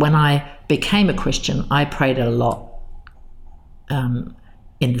 But when I became a Christian, I prayed a lot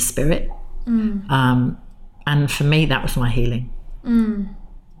in the Spirit. And for me, that was my healing.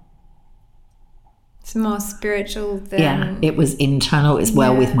 It's more spiritual than... Yeah, it was internal as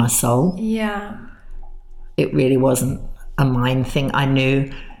well with my soul. Yeah. It really wasn't a mind thing. I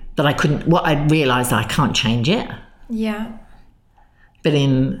knew that I couldn't... What I realised, I can't change it. Yeah. But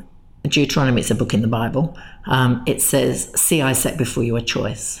in Deuteronomy, it's a book in the Bible, it says, see, I set before you a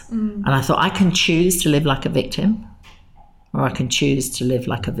choice. And I thought, I can choose to live like a victim, or I can choose to live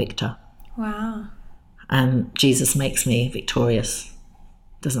like a victor. Wow. And Jesus makes me victorious,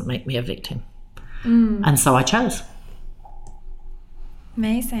 doesn't make me a victim. And so I chose.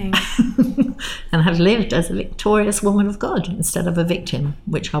 Amazing. And have lived as a victorious woman of God instead of a victim,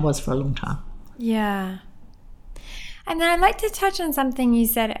 which I was for a long time. Yeah. And then I'd like to touch on something you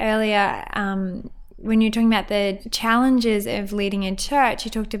said earlier when you were talking about the challenges of leading a church.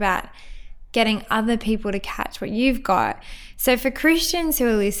 You talked about getting other people to catch what you've got. So for Christians who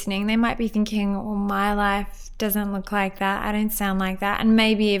are listening, they might be thinking, well, my life doesn't look like that. I don't sound like that. And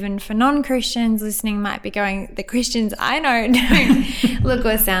maybe even for non-Christians listening might be going, the Christians I know don't look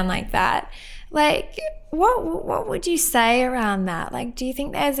or sound like that. Like, what would you say around that? Like, do you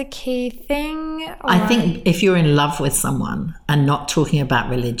think there's a key thing? I think if you're in love with someone and not talking about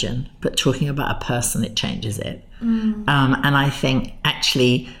religion, but talking about a person, it changes it. And I think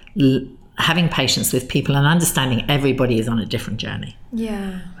actually having patience with people and understanding everybody is on a different journey.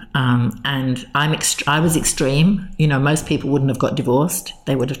 Yeah. And I was extreme. You know, most people wouldn't have got divorced.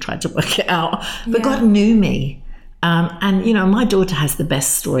 They would have tried to work it out. But God knew me. And, you know, my daughter has the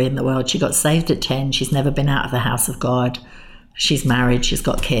best story in the world. She got saved at 10. She's never been out of the house of God. She's married. She's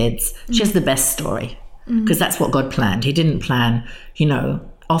got kids. She has the best story because that's what God planned. He didn't plan, you know,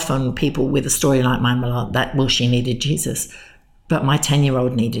 often people with a story like mine were like that, well, she needed Jesus. But my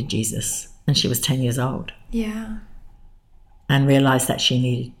 10-year-old needed Jesus and she was 10 years old. Yeah. And realised that she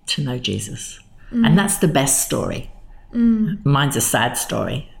needed to know Jesus. And that's the best story. Mine's a sad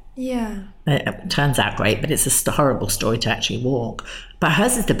story. Yeah. It turns out great, but it's a horrible story to actually walk. But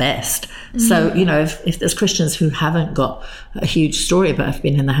hers is the best. So, you know, if there's Christians who haven't got a huge story but have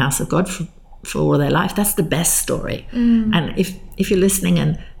been in the house of God for all their life, that's the best story. And if you're listening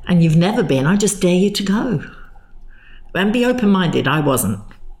and you've never been, I just dare you to go. And be open-minded. I wasn't.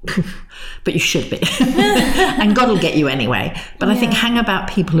 But you should be. And God will get you anyway. But I think hang about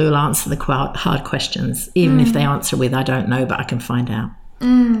people who will answer the hard questions, even if they answer with, I don't know, but I can find out.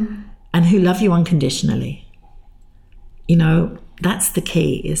 And who love you unconditionally. You know, that's the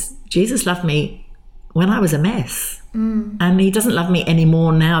key, is Jesus loved me when I was a mess. And he doesn't love me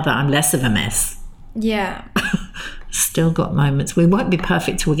anymore now that I'm less of a mess. Yeah. Still got moments. We won't be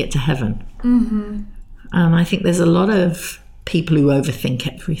perfect till we get to heaven. And I think there's a lot of people who overthink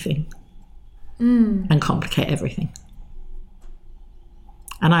everything and complicate everything.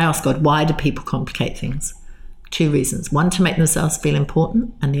 And I ask God, why do people complicate things? 2 reasons. One, to make themselves feel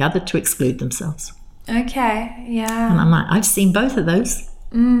important, and the other, to exclude themselves. Okay, yeah. And I'm like, I've seen both of those.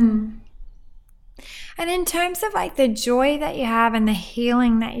 And in terms of like the joy that you have and the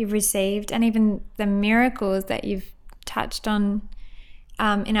healing that you've received, and even the miracles that you've touched on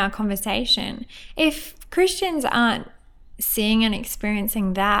in our conversation, if Christians aren't seeing and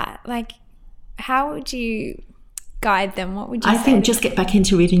experiencing that, like, how would you guide them? What would you say? I think just get back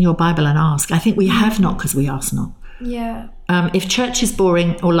into reading your Bible and ask. I think we have not because we ask not. Yeah. If church is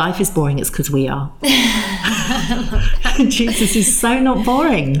boring or life is boring, it's because we are. Jesus is so not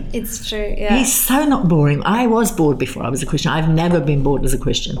boring. It's true, yeah. He's so not boring. I was bored before I was a Christian. I've never been bored as a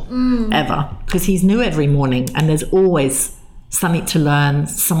Christian, ever. Because he's new every morning, and there's always something to learn,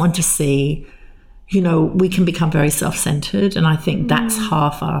 someone to see. You know, we can become very self-centered, and I think that's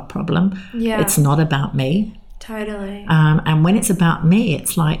half our problem. Yeah. It's not about me. Totally. And when it's about me,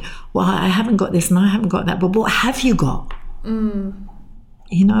 it's like, well, I haven't got this and I haven't got that, but what have you got? You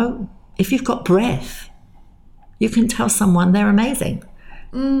know, if you've got breath, you can tell someone they're amazing.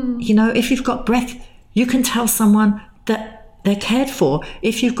 You know, if you've got breath, you can tell someone that they're cared for.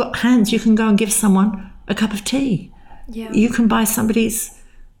 If you've got hands, you can go and give someone a cup of tea. Yeah. You can buy somebody's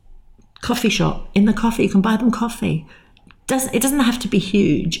coffee shop. In the coffee, you can buy them coffee. It doesn't have to be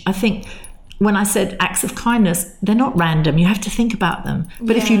huge. I think when I said acts of kindness, they're not random. You have to think about them.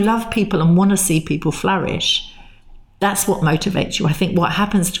 But if you love people and want to see people flourish, that's what motivates you. I think what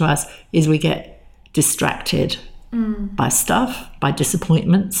happens to us is we get distracted by stuff, by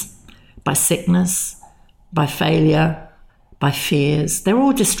disappointments, by sickness, by failure, by fears. They're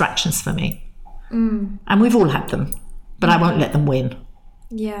all distractions for me. And we've all had them, but I won't let them win.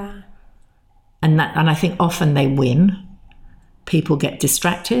 Yeah. And I think often they win. People get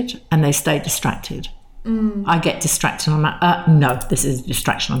distracted and they stay distracted. I get distracted and I'm like, no, this is a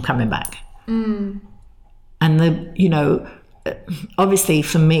distraction, I'm coming back. And obviously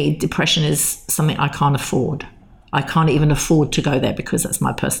for me, depression is something I can't afford. I can't even afford to go there because that's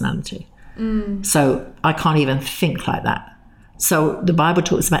my personality. So I can't even think like that. So the Bible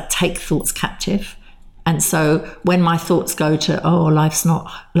talks about take thoughts captive. And so when my thoughts go to,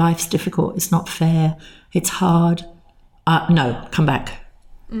 life's difficult, it's not fair, it's hard. No, come back.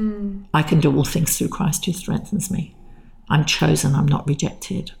 I can do all things through Christ who strengthens me. I'm chosen, I'm not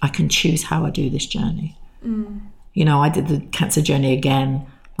rejected. I can choose how I do this journey. You know, I did the cancer journey again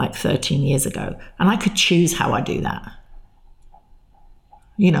like 13 years ago, and I could choose how I do that.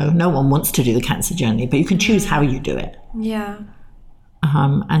 You know, no one wants to do the cancer journey, but you can choose how you do it. Yeah.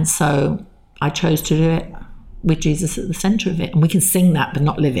 And so I chose to do it with Jesus at the center of it, and we can sing that but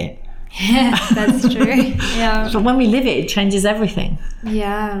not live it. Yeah, that's true. Yeah. But when we live it, it changes everything.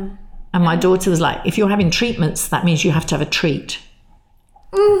 Yeah. And my daughter was like, if you're having treatments, that means you have to have a treat.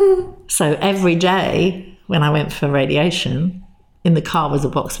 So every day when I went for radiation, in the car was a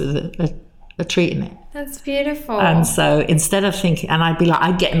box with a treat in it. That's beautiful. And so instead of thinking, and I'd be like,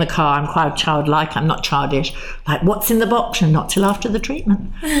 I'd get in the car, I'm quite childlike, I'm not childish, like, what's in the box? And not till after the treatment.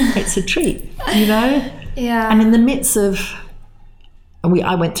 It's a treat, you know? Yeah. And in the midst of,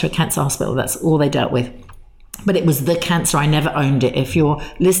 I went to a cancer hospital, that's all they dealt with. But it was the cancer, I never owned it. If you're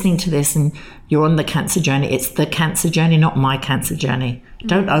listening to this and you're on the cancer journey, it's the cancer journey, not my cancer journey.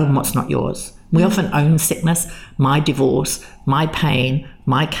 Don't own what's not yours. We often own sickness, my divorce, my pain,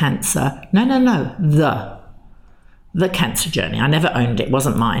 my cancer. No. The cancer journey. I never owned it,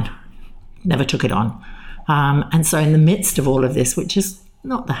 wasn't mine. Never took it on. And so in the midst of all of this, which is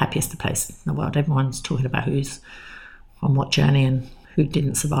not the happiest place in the world, everyone's talking about who's on what journey and who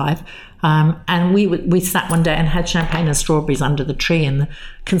didn't survive. And we sat one day and had champagne and strawberries under the tree, and the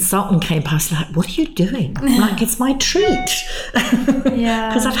consultant came past like, what are you doing? I'm like, it's my treat. Yeah.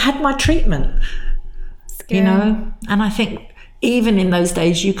 Because I've had my treatment. Scary. You know? And I think even in those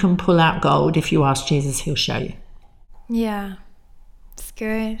days, you can pull out gold. If you ask Jesus, he'll show you. Yeah. It's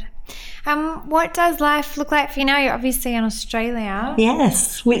good. What does life look like for you now? You're obviously in Australia.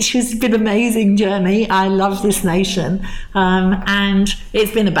 Yes, which has been an amazing journey. I love this nation. And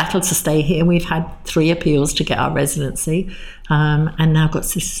it's been a battle to stay here. We've had 3 appeals to get our residency, and now got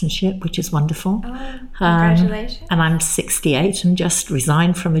citizenship, which is wonderful. Oh, congratulations. And I'm 68 and just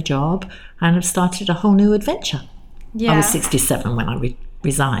resigned from a job and have started a whole new adventure. Yeah. I was 67 when I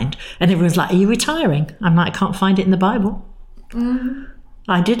resigned. And everyone's like, are you retiring? I'm like, I can't find it in the Bible.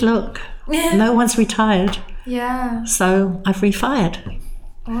 I did look. No one's retired. Yeah. So I've refired.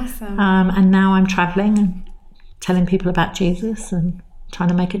 Awesome. And now I'm traveling and telling people about Jesus and trying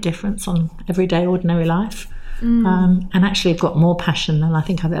to make a difference on everyday, ordinary life. And actually I've got more passion than I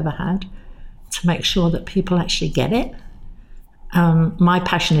think I've ever had to make sure that people actually get it. My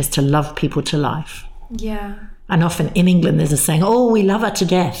passion is to love people to life. Yeah. And often in England there's a saying, oh, we love her to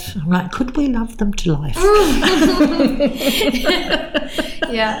death. I'm like, could we love them to life?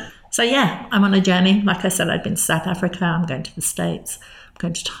 Yeah. So yeah, I'm on a journey. Like I said, I've been to South Africa, I'm going to the States, I'm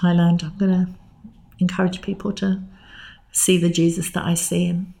going to Thailand. I'm going to encourage people to see the Jesus that I see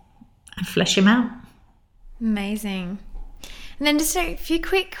and flesh him out. Amazing. And then just a few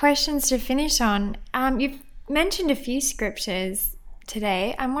quick questions to finish on. You've mentioned a few scriptures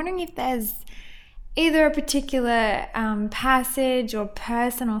today. I'm wondering if there's either a particular passage or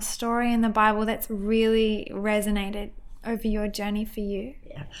person or story in the Bible that's really resonated over your journey for you.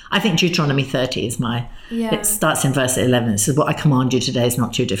 Yeah. I think Deuteronomy 30 is Yeah. It starts in verse 11. It says, what I command you today is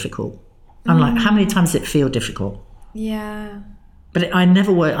not too difficult. I'm like, how many times does it feel difficult? Yeah. But I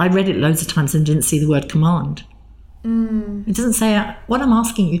read it loads of times and didn't see the word command. It doesn't say, what I'm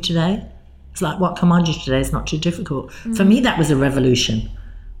asking you today. It's like, what I command you today is not too difficult. For me, that was a revolution.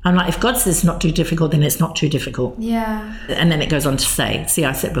 I'm like, if God says it's not too difficult, then it's not too difficult. Yeah. And then it goes on to say, see,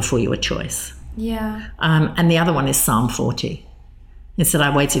 I set before you a choice. Yeah. And the other one is Psalm 40. It said,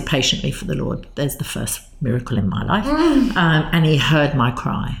 I waited patiently for the Lord. There's the first miracle in my life. And he heard my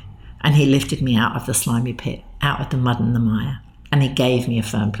cry. And he lifted me out of the slimy pit, out of the mud and the mire. And he gave me a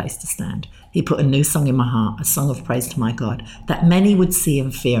firm place to stand. He put a new song in my heart, a song of praise to my God, that many would see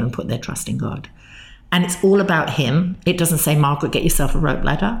and fear and put their trust in God. And it's all about him. It doesn't say, Margaret, get yourself a rope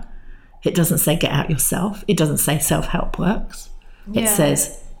ladder. It doesn't say, get out yourself. It doesn't say self-help works. It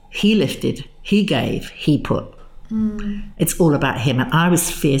says, he lifted, he gave, he put. It's all about him. And I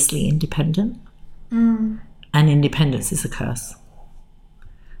was fiercely independent. And independence is a curse.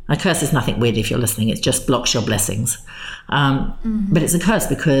 A curse is nothing weird if you're listening. It just blocks your blessings. But it's a curse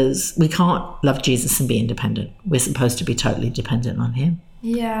because we can't love Jesus and be independent. We're supposed to be totally dependent on him.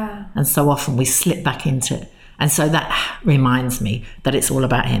 Yeah. And so often we slip back into it. And so that reminds me that it's all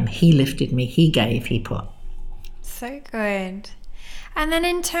about him. He lifted me, he gave, he put. So good. And then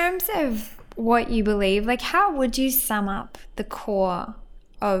in terms of what you believe, like how would you sum up the core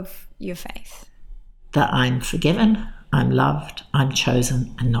of your faith? That I'm forgiven, I'm loved, I'm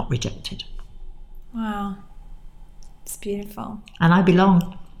chosen and not rejected. Wow. It's beautiful. And I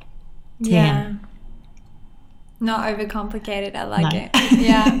belong to him. Not overcomplicated. I like No. it.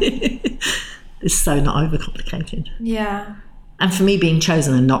 Yeah. It's so not overcomplicated. Yeah. And for me, being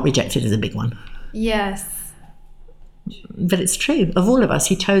chosen and not rejected is a big one. Yes. But it's true. Of all of us,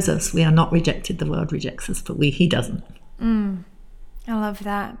 he chose us. We are not rejected. The world rejects us, but he doesn't. I love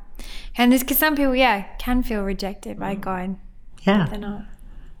that. And because some people, can feel rejected by God. Yeah. They're not.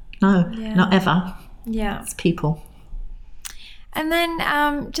 No, Yeah. not ever. Yeah. It's people. And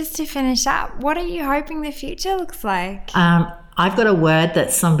then just to finish up, what are you hoping the future looks like? I've got a word that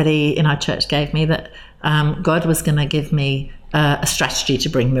somebody in our church gave me that God was going to give me a strategy to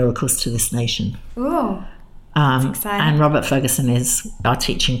bring miracles to this nation. Ooh. That's exciting. And Robert Ferguson is our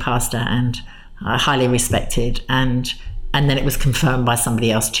teaching pastor and highly respected. And then it was confirmed by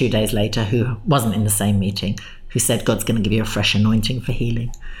somebody else 2 days later who wasn't in the same meeting, who said God's going to give you a fresh anointing for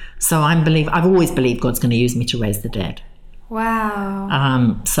healing. So I've always believed God's going to use me to raise the dead.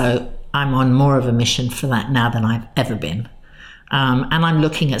 Wow. So I'm on more of a mission for that now than I've ever been. And I'm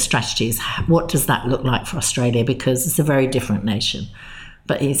looking at strategies. What does that look like for Australia? Because it's a very different nation.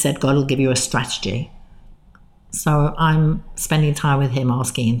 But he said God will give you a strategy. So I'm spending time with him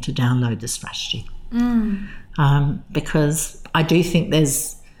asking him to download the strategy. Because I do think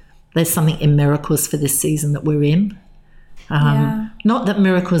there's something in miracles for this season that we're in. Not that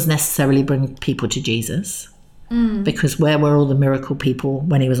miracles necessarily bring people to Jesus, because where were all the miracle people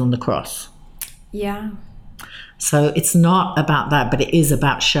when he was on the cross? Yeah. So it's not about that, but it is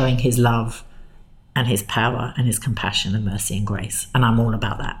about showing his love and his power and his compassion and mercy and grace. And I'm all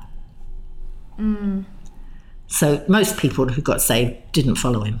about that. So most people who got saved didn't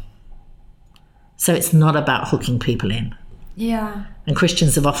follow him. So it's not about hooking people in. Yeah. And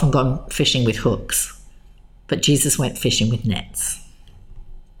Christians have often gone fishing with hooks, but Jesus went fishing with nets.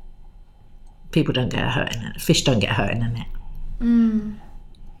 People don't get hurt in it. Fish don't get hurt in a net.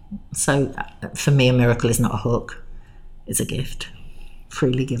 So for me, a miracle is not a hook. It's a gift,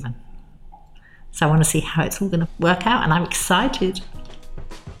 freely given. So I want to see how it's all going to work out, and I'm excited.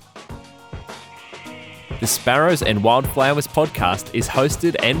 The Sparrows and Wildflowers podcast is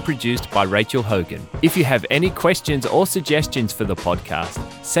hosted and produced by Rachel Hogan. If you have any questions or suggestions for the podcast,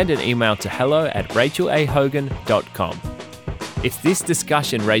 send an email to hello@rachelahogan.com. If this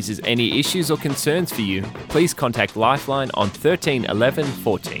discussion raises any issues or concerns for you, please contact Lifeline on 13 11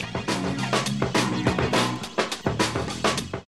 14.